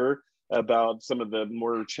gear, about some of the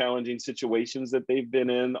more challenging situations that they've been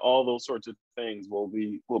in, all those sorts of things. We'll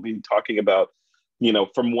be talking about,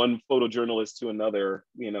 from one photojournalist to another,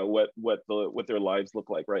 what their lives look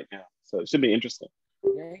like right now. So it should be interesting.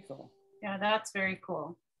 Very cool. Yeah, that's very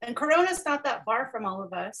cool. And Corona's not that far from all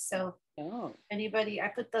of us. So anybody, I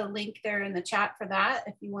put the link there in the chat for that.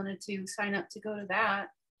 If you wanted to sign up to go to that,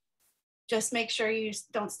 just make sure you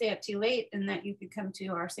don't stay up too late and that you could come to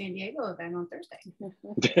our San Diego event on Thursday.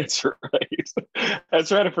 That's right.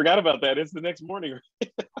 That's right. I forgot about that. It's the next morning.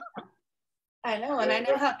 I know. And I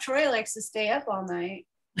know how Troy likes to stay up all night.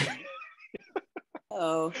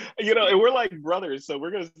 Oh, You know, and we're like brothers, so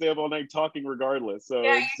we're gonna stay up all night talking regardless. So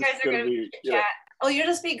Yeah, it's you guys just are gonna gonna be, chat. Oh, you'll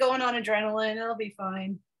just be going on adrenaline. It'll be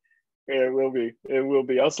fine. yeah, it will be. It will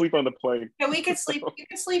be. I'll sleep on the plane. Yeah, we could sleep. You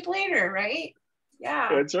could sleep later, right? Yeah.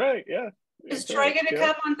 That's right. Yeah. Is That's Troy right. gonna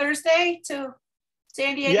come on Thursday to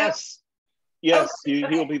San Diego? Yes. Yes, Oh, he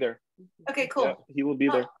okay. will be there. Okay, cool. Yeah, he will be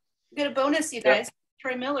there. Get a bonus, you Yeah. guys.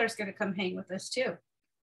 Troy Miller's gonna come hang with us too.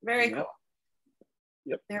 Very Yep. cool.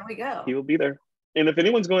 Yep. There we go. He will be there. And if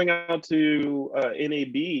anyone's going out to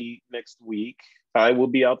NAB next week, I will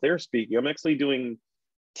be out there speaking. I'm actually doing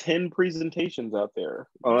 10 presentations out there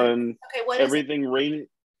on Okay, what is everything rain.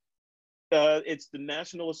 It's the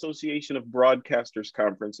National Association of Broadcasters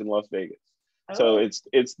Conference in Las Vegas. it? So Oh,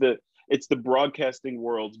 it's the broadcasting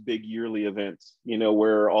world's big yearly event, you know,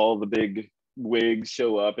 where all the big wigs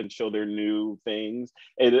show up and show their new things.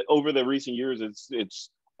 And over the recent years, it's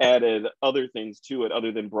added other things to it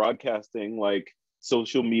other than broadcasting, like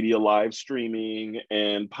social media live streaming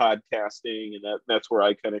and podcasting, and that's where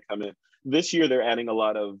I kind of come in. This year they're adding a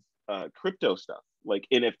lot of crypto stuff like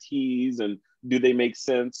NFTs and do they make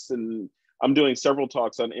sense, and I'm doing several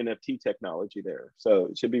talks on NFT technology there, so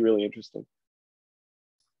it should be really interesting.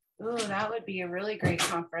 ooh, that would be a really great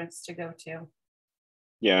conference to go to.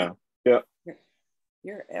 Yeah.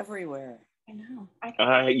 you're everywhere. I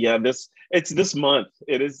know. Yeah, it's this month.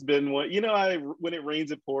 It has been one, you know, when it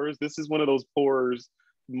rains, it pours. This is one of those pours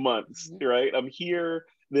months, right? I'm here,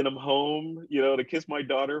 then I'm home, you know, to kiss my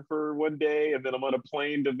daughter for one day, and then I'm on a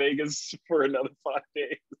plane to Vegas for another 5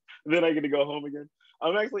 days. Then I get to go home again.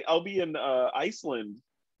 I'll be in Iceland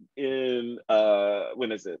in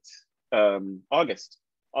when is it?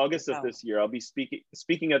 August of this year. I'll be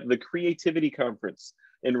speaking at the Creativity Conference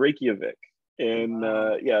in Reykjavik. And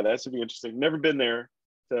yeah, that should be interesting. Never been there,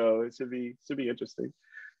 so it should be interesting.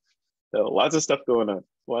 So lots of stuff going on.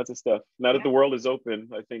 Lots of stuff. Now that the world is open,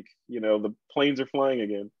 I think, you know, the planes are flying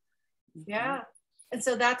again. Yeah. And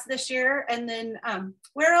so that's this year. And then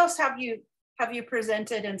where else have you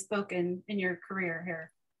presented and spoken in your career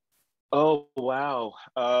here? Oh wow.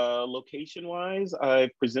 Location wise,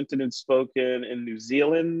 I've presented and spoken in New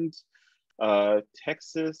Zealand,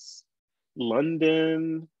 Texas,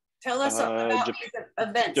 London. Tell us about these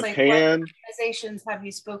events. Japan. Like what organizations have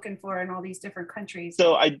you spoken for in all these different countries?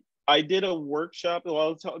 So I did a workshop. Well,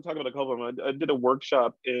 I'll talk about a couple of them. I did a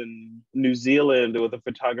workshop in New Zealand with a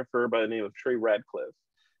photographer by the name of Trey Radcliffe.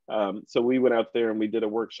 So we went out there and we did a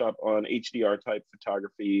workshop on HDR type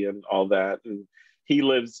photography and all that. And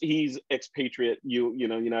he's expatriate, you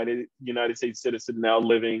know, United States citizen now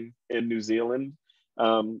living in New Zealand.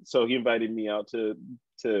 So he invited me out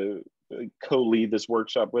to co-lead this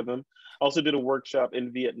workshop with him. Also did a workshop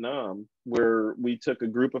in Vietnam where we took a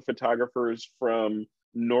group of photographers from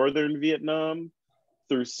northern Vietnam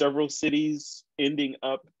through several cities, ending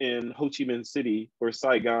up in Ho Chi Minh City or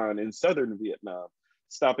Saigon in southern Vietnam,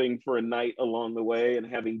 stopping for a night along the way and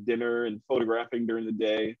having dinner and photographing during the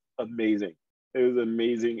day. Amazing. It was an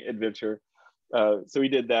amazing adventure. So we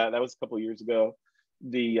did that. That was a couple of years ago.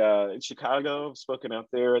 In Chicago, I've spoken out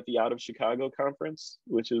there at the Out of Chicago conference,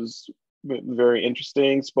 which is very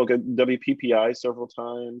interesting. Spoke at WPPI several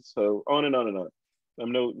times. So on and on and on.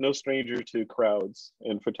 I'm no stranger to crowds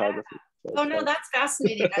and photography. So oh no, that's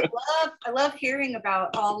fascinating. I love hearing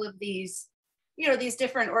about all of these, you know, these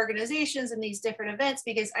different organizations and these different events,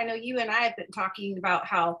 because I know you and I have been talking about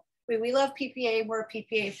how we love PPA, we're a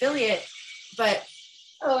PPA affiliate, but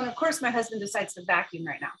oh, and of course my husband decides to vacuum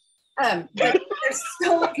right now. But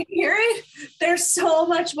can you hear it? There's so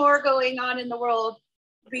much more going on in the world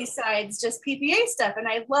besides just PPA stuff. And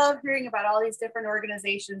I love hearing about all these different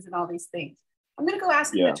organizations and all these things. I'm going to go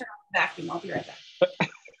ask him to turn on the vacuum. I'll be right back.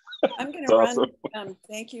 I'm going to run. Awesome.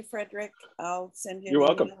 Thank you, Frederick. I'll send you. You're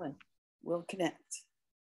welcome. And we'll connect.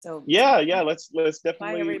 So yeah, let's definitely.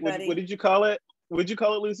 Bye, everybody. What did you call it? Would you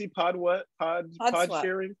call it, Lucy? Pod what? Pod swap.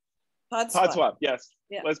 sharing? Pod swap. Yes.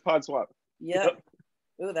 Yeah. Let's pod swap. Yep.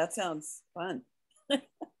 Oh, that sounds fun.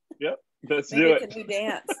 Yep. Let's do it. It's a new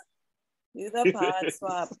dance. Do the pod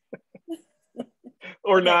swap.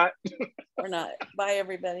 Or not. Or not. Bye,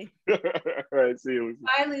 everybody. All right. See you, Lucy.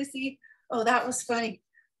 Bye, Lucy. Oh, that was funny.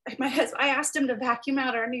 My husband, I asked him to vacuum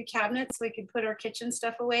out our new cabinet so we could put our kitchen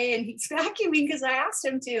stuff away, and he's vacuuming because I asked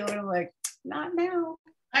him to. And I'm like, not now.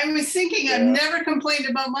 I was thinking I've never complained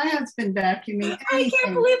about my husband vacuuming. I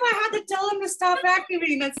can't believe I had to tell him to stop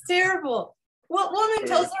vacuuming. That's terrible. What woman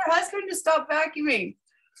tells her husband to stop vacuuming?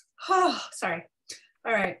 Oh, sorry.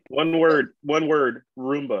 All right. One word,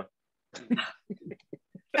 Roomba.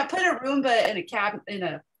 I put a Roomba in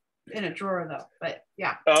a in a drawer though, but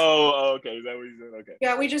yeah. Oh, okay. Is that what you said? Okay.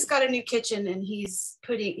 Yeah, we just got a new kitchen and he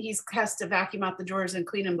has to vacuum out the drawers and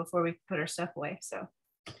clean them before we put our stuff away. So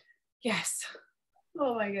yes.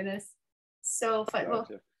 Oh my goodness. So fun.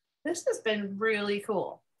 Gotcha. Well, this has been really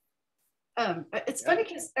cool. It's funny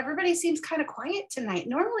because everybody seems kind of quiet tonight.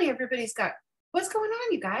 Normally everybody's got, what's going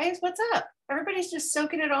on, you guys? What's up? Everybody's just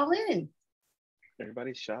soaking it all in.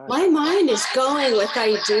 Everybody's shy. My mind is going with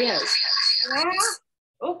ideas. Yeah.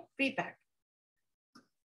 Oh, feedback.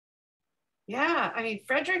 Yeah, I mean,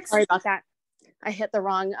 Frederick's. Sorry about that. I hit the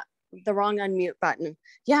wrong unmute button.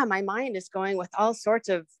 Yeah, my mind is going with all sorts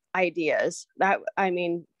of ideas. That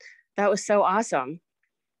was so awesome.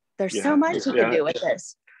 There's so much you can do with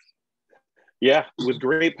this. Yeah, with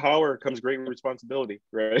great power comes great responsibility,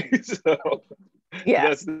 right? So yeah,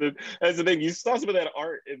 that's the thing. You saw some of that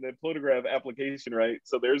art in the photograph application, right?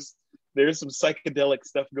 So there's some psychedelic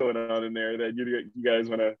stuff going on in there that you guys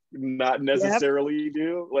want to not necessarily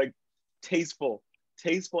do, like tasteful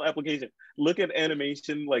application. Look at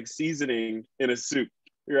animation like seasoning in a soup,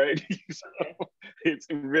 right? So it's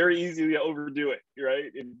very easy to overdo it,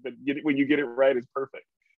 right? But when you get it right, it's perfect.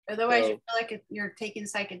 Otherwise, you feel like you're taking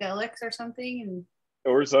psychedelics or something,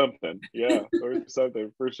 or something, yeah, or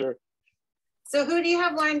something for sure. So, who do you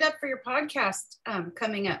have lined up for your podcast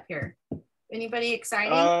coming up here? Anybody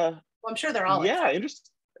exciting? Well, I'm sure they're all exciting.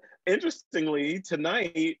 Interestingly,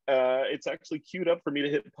 tonight it's actually queued up for me to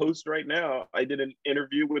hit post right now. I did an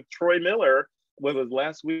interview with Troy Miller, whether it was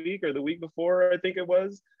last week or the week before, I think it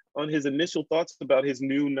was, on his initial thoughts about his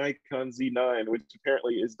new Nikon Z9, which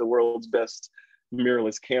apparently is the world's best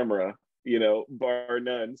mirrorless camera, bar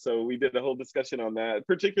none. So we did a whole discussion on that,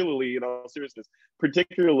 particularly, in all seriousness,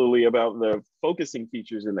 about the focusing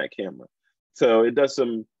features in that camera. So it does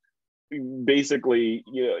some, basically,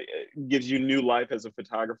 it gives you new life as a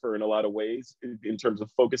photographer in a lot of ways in terms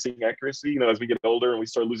of focusing accuracy. As we get older and we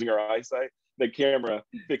start losing our eyesight, the camera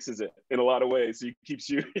fixes it in a lot of ways. So it keeps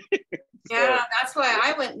you. Yeah, that's why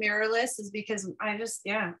I went mirrorless, is because I just,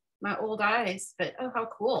 my old eyes, but oh, how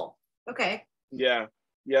cool. Okay. Yeah.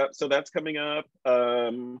 So that's coming up. I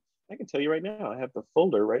can tell you right now, I have the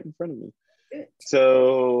folder right in front of me. Good.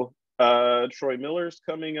 So Troy Miller's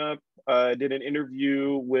coming up. I did an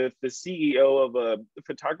interview with the CEO of a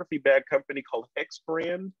photography bag company called Hex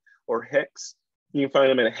Brand, or Hex. You can find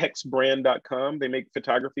them at hexbrand.com. They make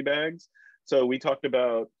photography bags. So we talked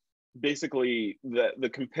about basically the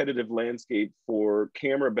competitive landscape for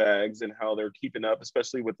camera bags and how they're keeping up,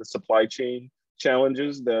 especially with the supply chain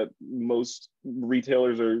challenges that most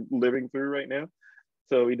retailers are living through right now.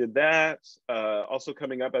 So we did that. Also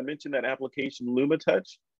coming up, I mentioned that application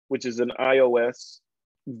LumaTouch, which is an iOS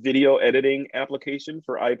video editing application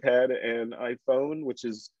for iPad and iPhone, which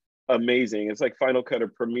is amazing. It's like Final Cut or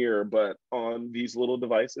Premiere, but on these little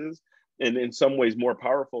devices, and in some ways more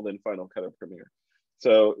powerful than Final Cut or Premiere.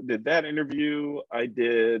 So did that interview. I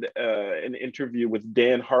did an interview with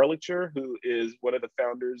Dan Harlicher, who is one of the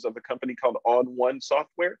founders of a company called On1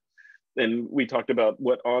 Software. And we talked about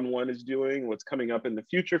what On1 is doing, what's coming up in the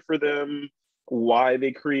future for them, why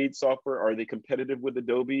they create software. Are they competitive with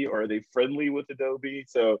Adobe? Or are they friendly with Adobe?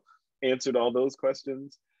 So answered all those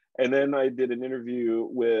questions. And then I did an interview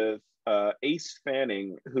with Ace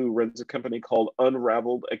Fanning, who runs a company called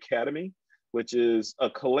Unraveled Academy, which is a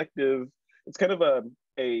collective. It's kind of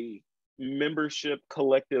a membership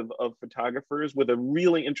collective of photographers with a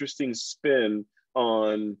really interesting spin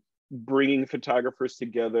on bringing photographers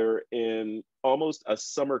together in almost a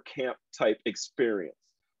summer camp type experience,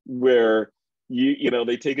 where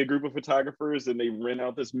they take a group of photographers and they rent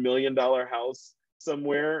out this $1 million house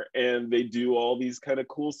somewhere and they do all these kind of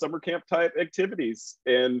cool summer camp type activities.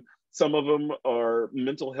 And some of them are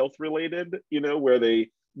mental health related, where they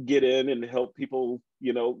get in and help people,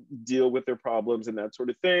 deal with their problems and that sort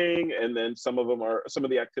of thing. And then some of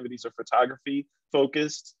the activities are photography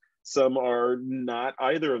focused. Some are not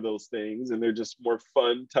either of those things. And they're just more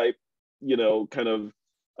fun type, kind of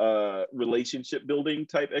relationship building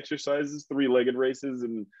type exercises, 3-legged races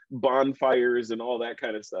and bonfires and all that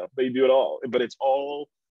kind of stuff. They do it all, but it's all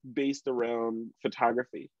based around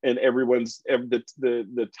photography, and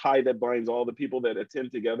the tie that binds all the people that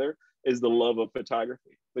attend together is the love of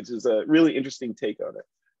photography, which is a really interesting take on it.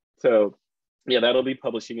 So yeah, that'll be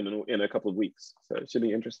publishing in a couple of weeks, so it should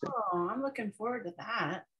be interesting. Oh, I'm looking forward to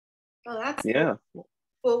that. Oh, that's cool.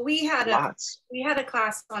 Well, we had a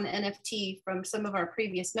class on NFT from some of our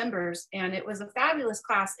previous members, and it was a fabulous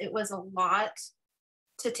class. It was a lot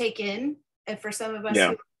to take in, and for some of us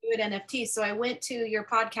who do NFTs. So I went to your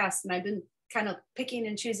podcast, and I've been kind of picking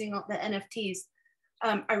and choosing the NFTs.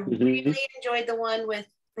 I really enjoyed the one with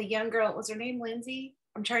the young girl. Was her name Lindsay?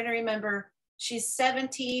 I'm trying to remember. She's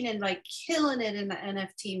 17 and like killing it in the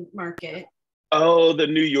NFT market. Oh, the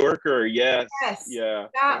New Yorker. Yes. Yes. Yeah.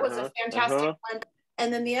 That was a fantastic one.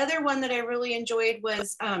 And then the other one that I really enjoyed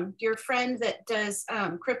was your friend that does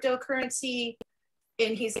cryptocurrency.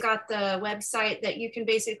 And he's got the website that you can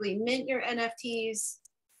basically mint your NFTs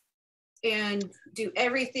and do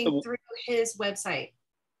everything through his website.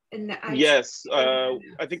 And yes,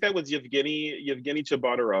 I think that was Yevgeny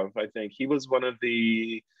Chabatarov. I think he was one of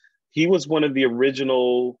the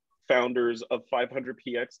original founders of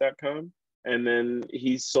 500px.com, and then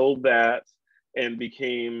he sold that and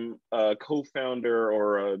became a co-founder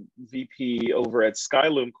or a VP over at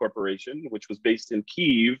Skyloom Corporation, which was based in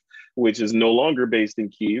Kyiv, which is no longer based in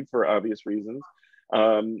Kyiv for obvious reasons.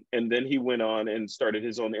 And then he went on and started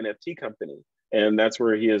his own NFT company. And that's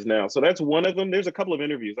where he is now. So that's one of them. There's a couple of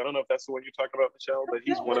interviews. I don't know if that's the one you talk about, Michelle, but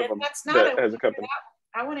he's one of them that has a company.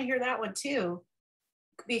 I want to hear that one too,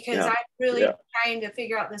 because I'm really trying to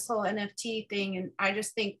figure out this whole NFT thing. And I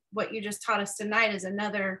just think what you just taught us tonight is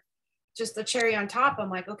just the cherry on top. I'm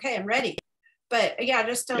like, okay, I'm ready. But yeah,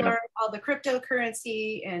 just to learn all the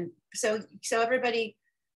cryptocurrency. And so everybody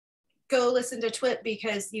go listen to TWIP,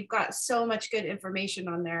 because you've got so much good information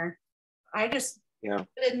on there. I just put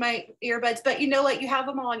in my earbuds, but you know what? You have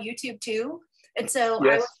them all on YouTube too. And so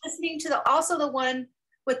I was listening to the one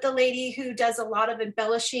with the lady who does a lot of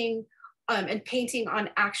embellishing and painting on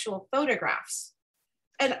actual photographs.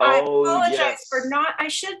 And I apologize for I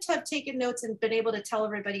should have taken notes and been able to tell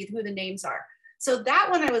everybody who the names are. So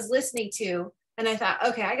that one I was listening to, and I thought,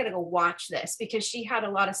 okay, I got to go watch this, because she had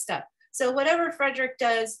a lot of stuff. So whatever Frederick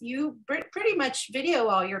does, you pretty much video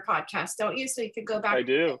all your podcasts, don't you? So you can go back. I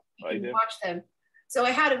do. Watch them. So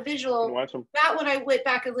I had a visual. That one I went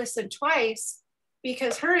back and listened twice,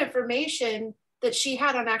 because her information that she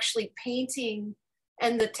had on actually painting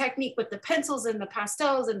and the technique with the pencils and the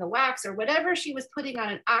pastels and the wax or whatever she was putting on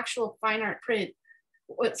an actual fine art print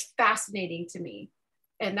was fascinating to me.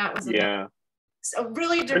 And that was so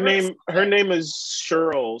really diverse. Her name is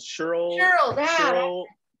Cheryl.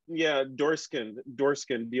 Yeah, Dorskin,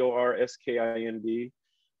 Dorskind.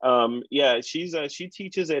 She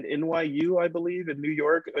teaches at NYU, I believe, in New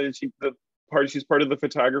York. She's part of the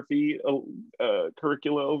photography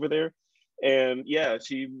curricula over there. And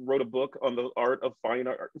she wrote a book on the art of fine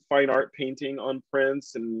art painting on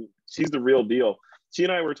prints, and she's the real deal. She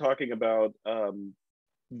and I were talking about about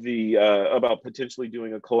potentially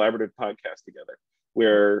doing a collaborative podcast together,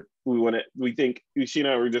 where we think she and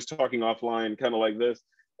I were just talking offline, kind of like this,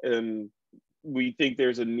 and we think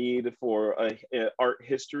there's a need for a art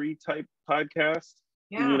history type podcast.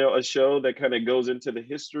 A show that kind of goes into the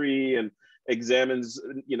history and examines,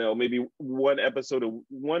 maybe one episode,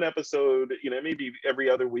 maybe every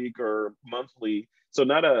other week or monthly. So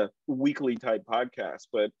not a weekly type podcast,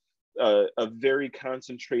 but a very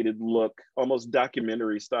concentrated look, almost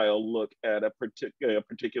documentary style look at a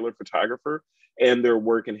particular photographer and their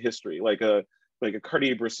work in history, like a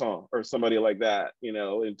Cartier-Bresson or somebody like that,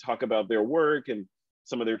 and talk about their work and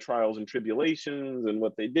some of their trials and tribulations and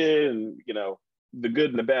what they did, and the good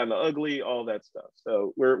and the bad and the ugly, all that stuff.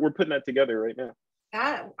 So we're putting that together right now.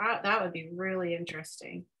 That would be really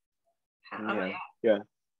interesting. Yeah.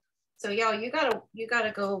 So y'all, you gotta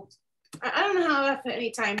go. I don't know how I have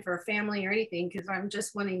any time for a family or anything, because I'm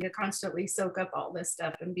just wanting to constantly soak up all this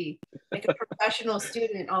stuff and be like a professional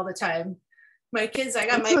student all the time. My kids, I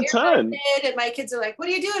got my earbuds in, and my kids are like, "What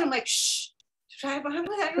are you doing?" I'm like, "Shh, I'm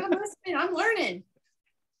listening. I'm learning.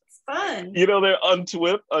 It's fun." They're on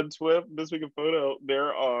TWIP, This Week in Photo.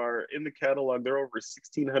 There are in the catalog. There are over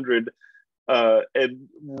 1,600 and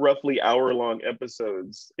roughly hour-long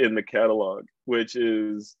episodes in the catalog, which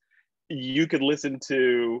is, you could listen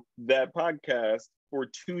to that podcast for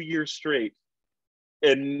 2 years straight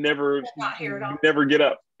and never get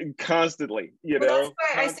up, constantly, That's why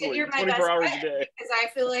I said you're my 24 hours best a day. Because I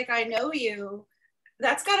feel like I know you.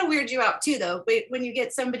 That's got to weird you out too, though. But when you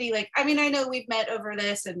get somebody like, I know we've met over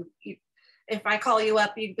this, and if I call you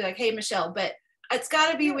up, you'd be like, "Hey, Michelle," but it's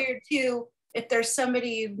got to be weird too if there's somebody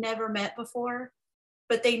you've never met before,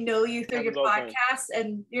 but they know you through your podcast,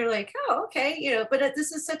 and you're like, "Oh, okay," But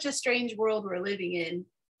this is such a strange world we're living in.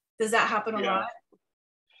 Does that happen a lot?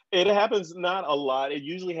 It happens not a lot. It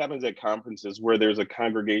usually happens at conferences where there's a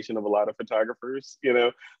congregation of a lot of photographers,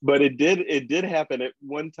 but it did happen at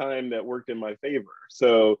one time that worked in my favor.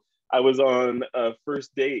 So I was on a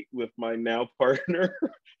first date with my now partner,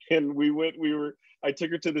 and I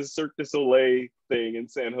took her to the Cirque du Soleil thing in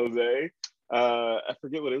San Jose. I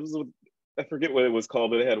forget what it was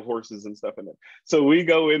called, but it had horses and stuff in it. So we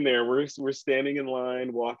go in there, we're standing in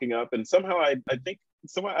line, walking up, and somehow I think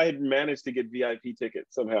somehow I had managed to get VIP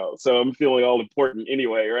tickets somehow. So I'm feeling all important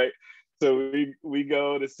anyway, right? So we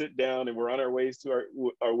go to sit down and we're on our ways to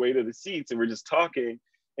our way to the seats and we're just talking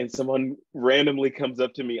and someone randomly comes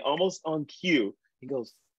up to me almost on cue. He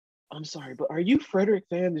goes, "I'm sorry, but are you Frederick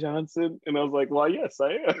Van Johnson?" And I was like, "Well, yes,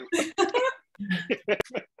 I am."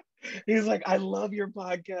 He's like, "I love your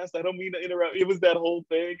podcast. I don't mean to interrupt." It was that whole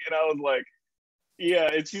thing. And I was like,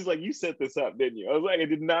 "Yeah." And she's like, "You set this up, didn't you?" I was like, "I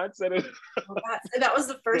did not set it up." That was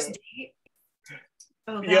the first date.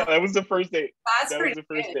 Oh, yeah, that was the first date. That was the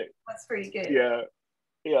first date. That's pretty good.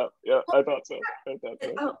 Yeah. I thought so.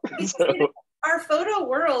 So, our photo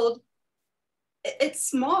world, it's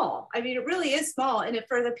small. I mean, it really is small. And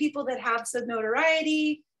for the people that have some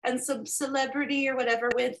notoriety and some celebrity or whatever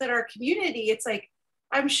within our community, it's like,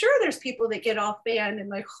 I'm sure there's people that get off band and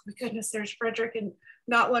like, oh my goodness, there's Frederick, and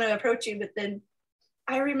not want to approach you. But then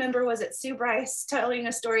I remember, was it Sue Bryce telling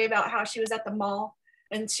a story about how she was at the mall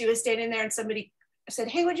and she was standing there and somebody said,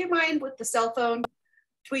 "Hey, would you mind with the cell phone?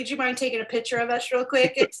 Would you mind taking a picture of us real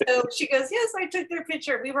quick?" And so she goes, "Yes, I took their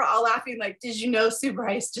picture." We were all laughing like, "Did you know Sue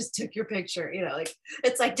Bryce just took your picture?" You know, like,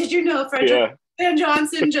 it's like, "Did you know Frederick Van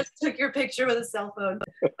Johnson just took your picture with a cell phone?"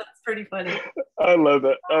 That's pretty funny. I love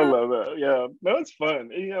that. Yeah, no, it's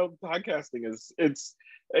fun. You know, podcasting it's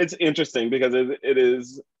interesting because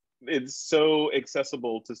it's so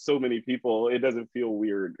accessible to so many people. It doesn't feel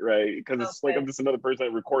weird, right? Because it's like I'm just another person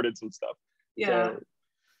that recorded some stuff. Yeah. So,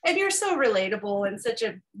 and you're so relatable and such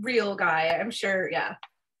a real guy. I'm sure,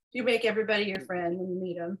 you make everybody your friend when you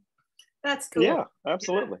meet them. That's cool. Yeah,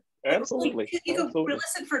 absolutely. Yeah. Absolutely. You can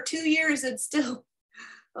listen for 2 years and still,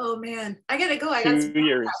 oh man, I gotta go. I got some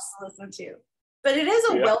podcasts to listen to. But it is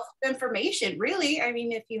a wealth of information, really. I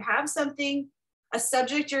mean, if you have something, a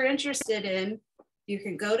subject you're interested in, you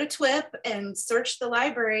can go to TWIP and search the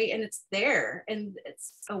library and it's there. And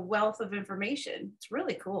it's a wealth of information. It's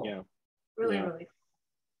really cool. Yeah. Really, really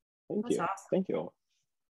cool. Thank you. Awesome. Thank you.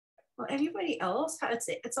 Well, anybody else?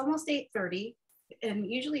 It's almost 8:30, and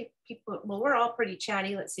usually people, well, we're all pretty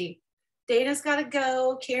chatty. Let's see. Dana's got to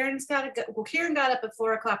go. Karen's got to go. Well, Karen got up at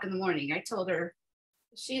 4 o'clock in the morning. I told her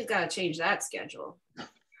she's got to change that schedule.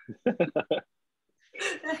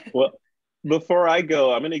 Well, before I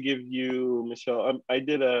go, I'm going to give you, Michelle, I'm going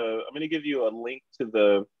to give you a link to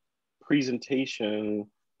the presentation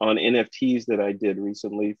on NFTs that I did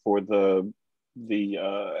recently for I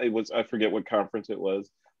forget what conference it was,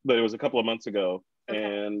 but it was a couple of months ago. Okay.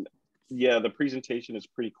 And yeah, the presentation is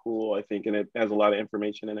pretty cool, I think, and it has a lot of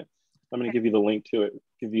information in it. I'm going to give you the link to it,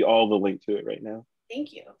 give you all the link to it right now.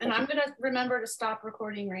 Thank you. And I'm going to remember to stop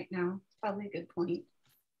recording right now. Probably a good point.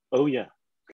 Oh yeah,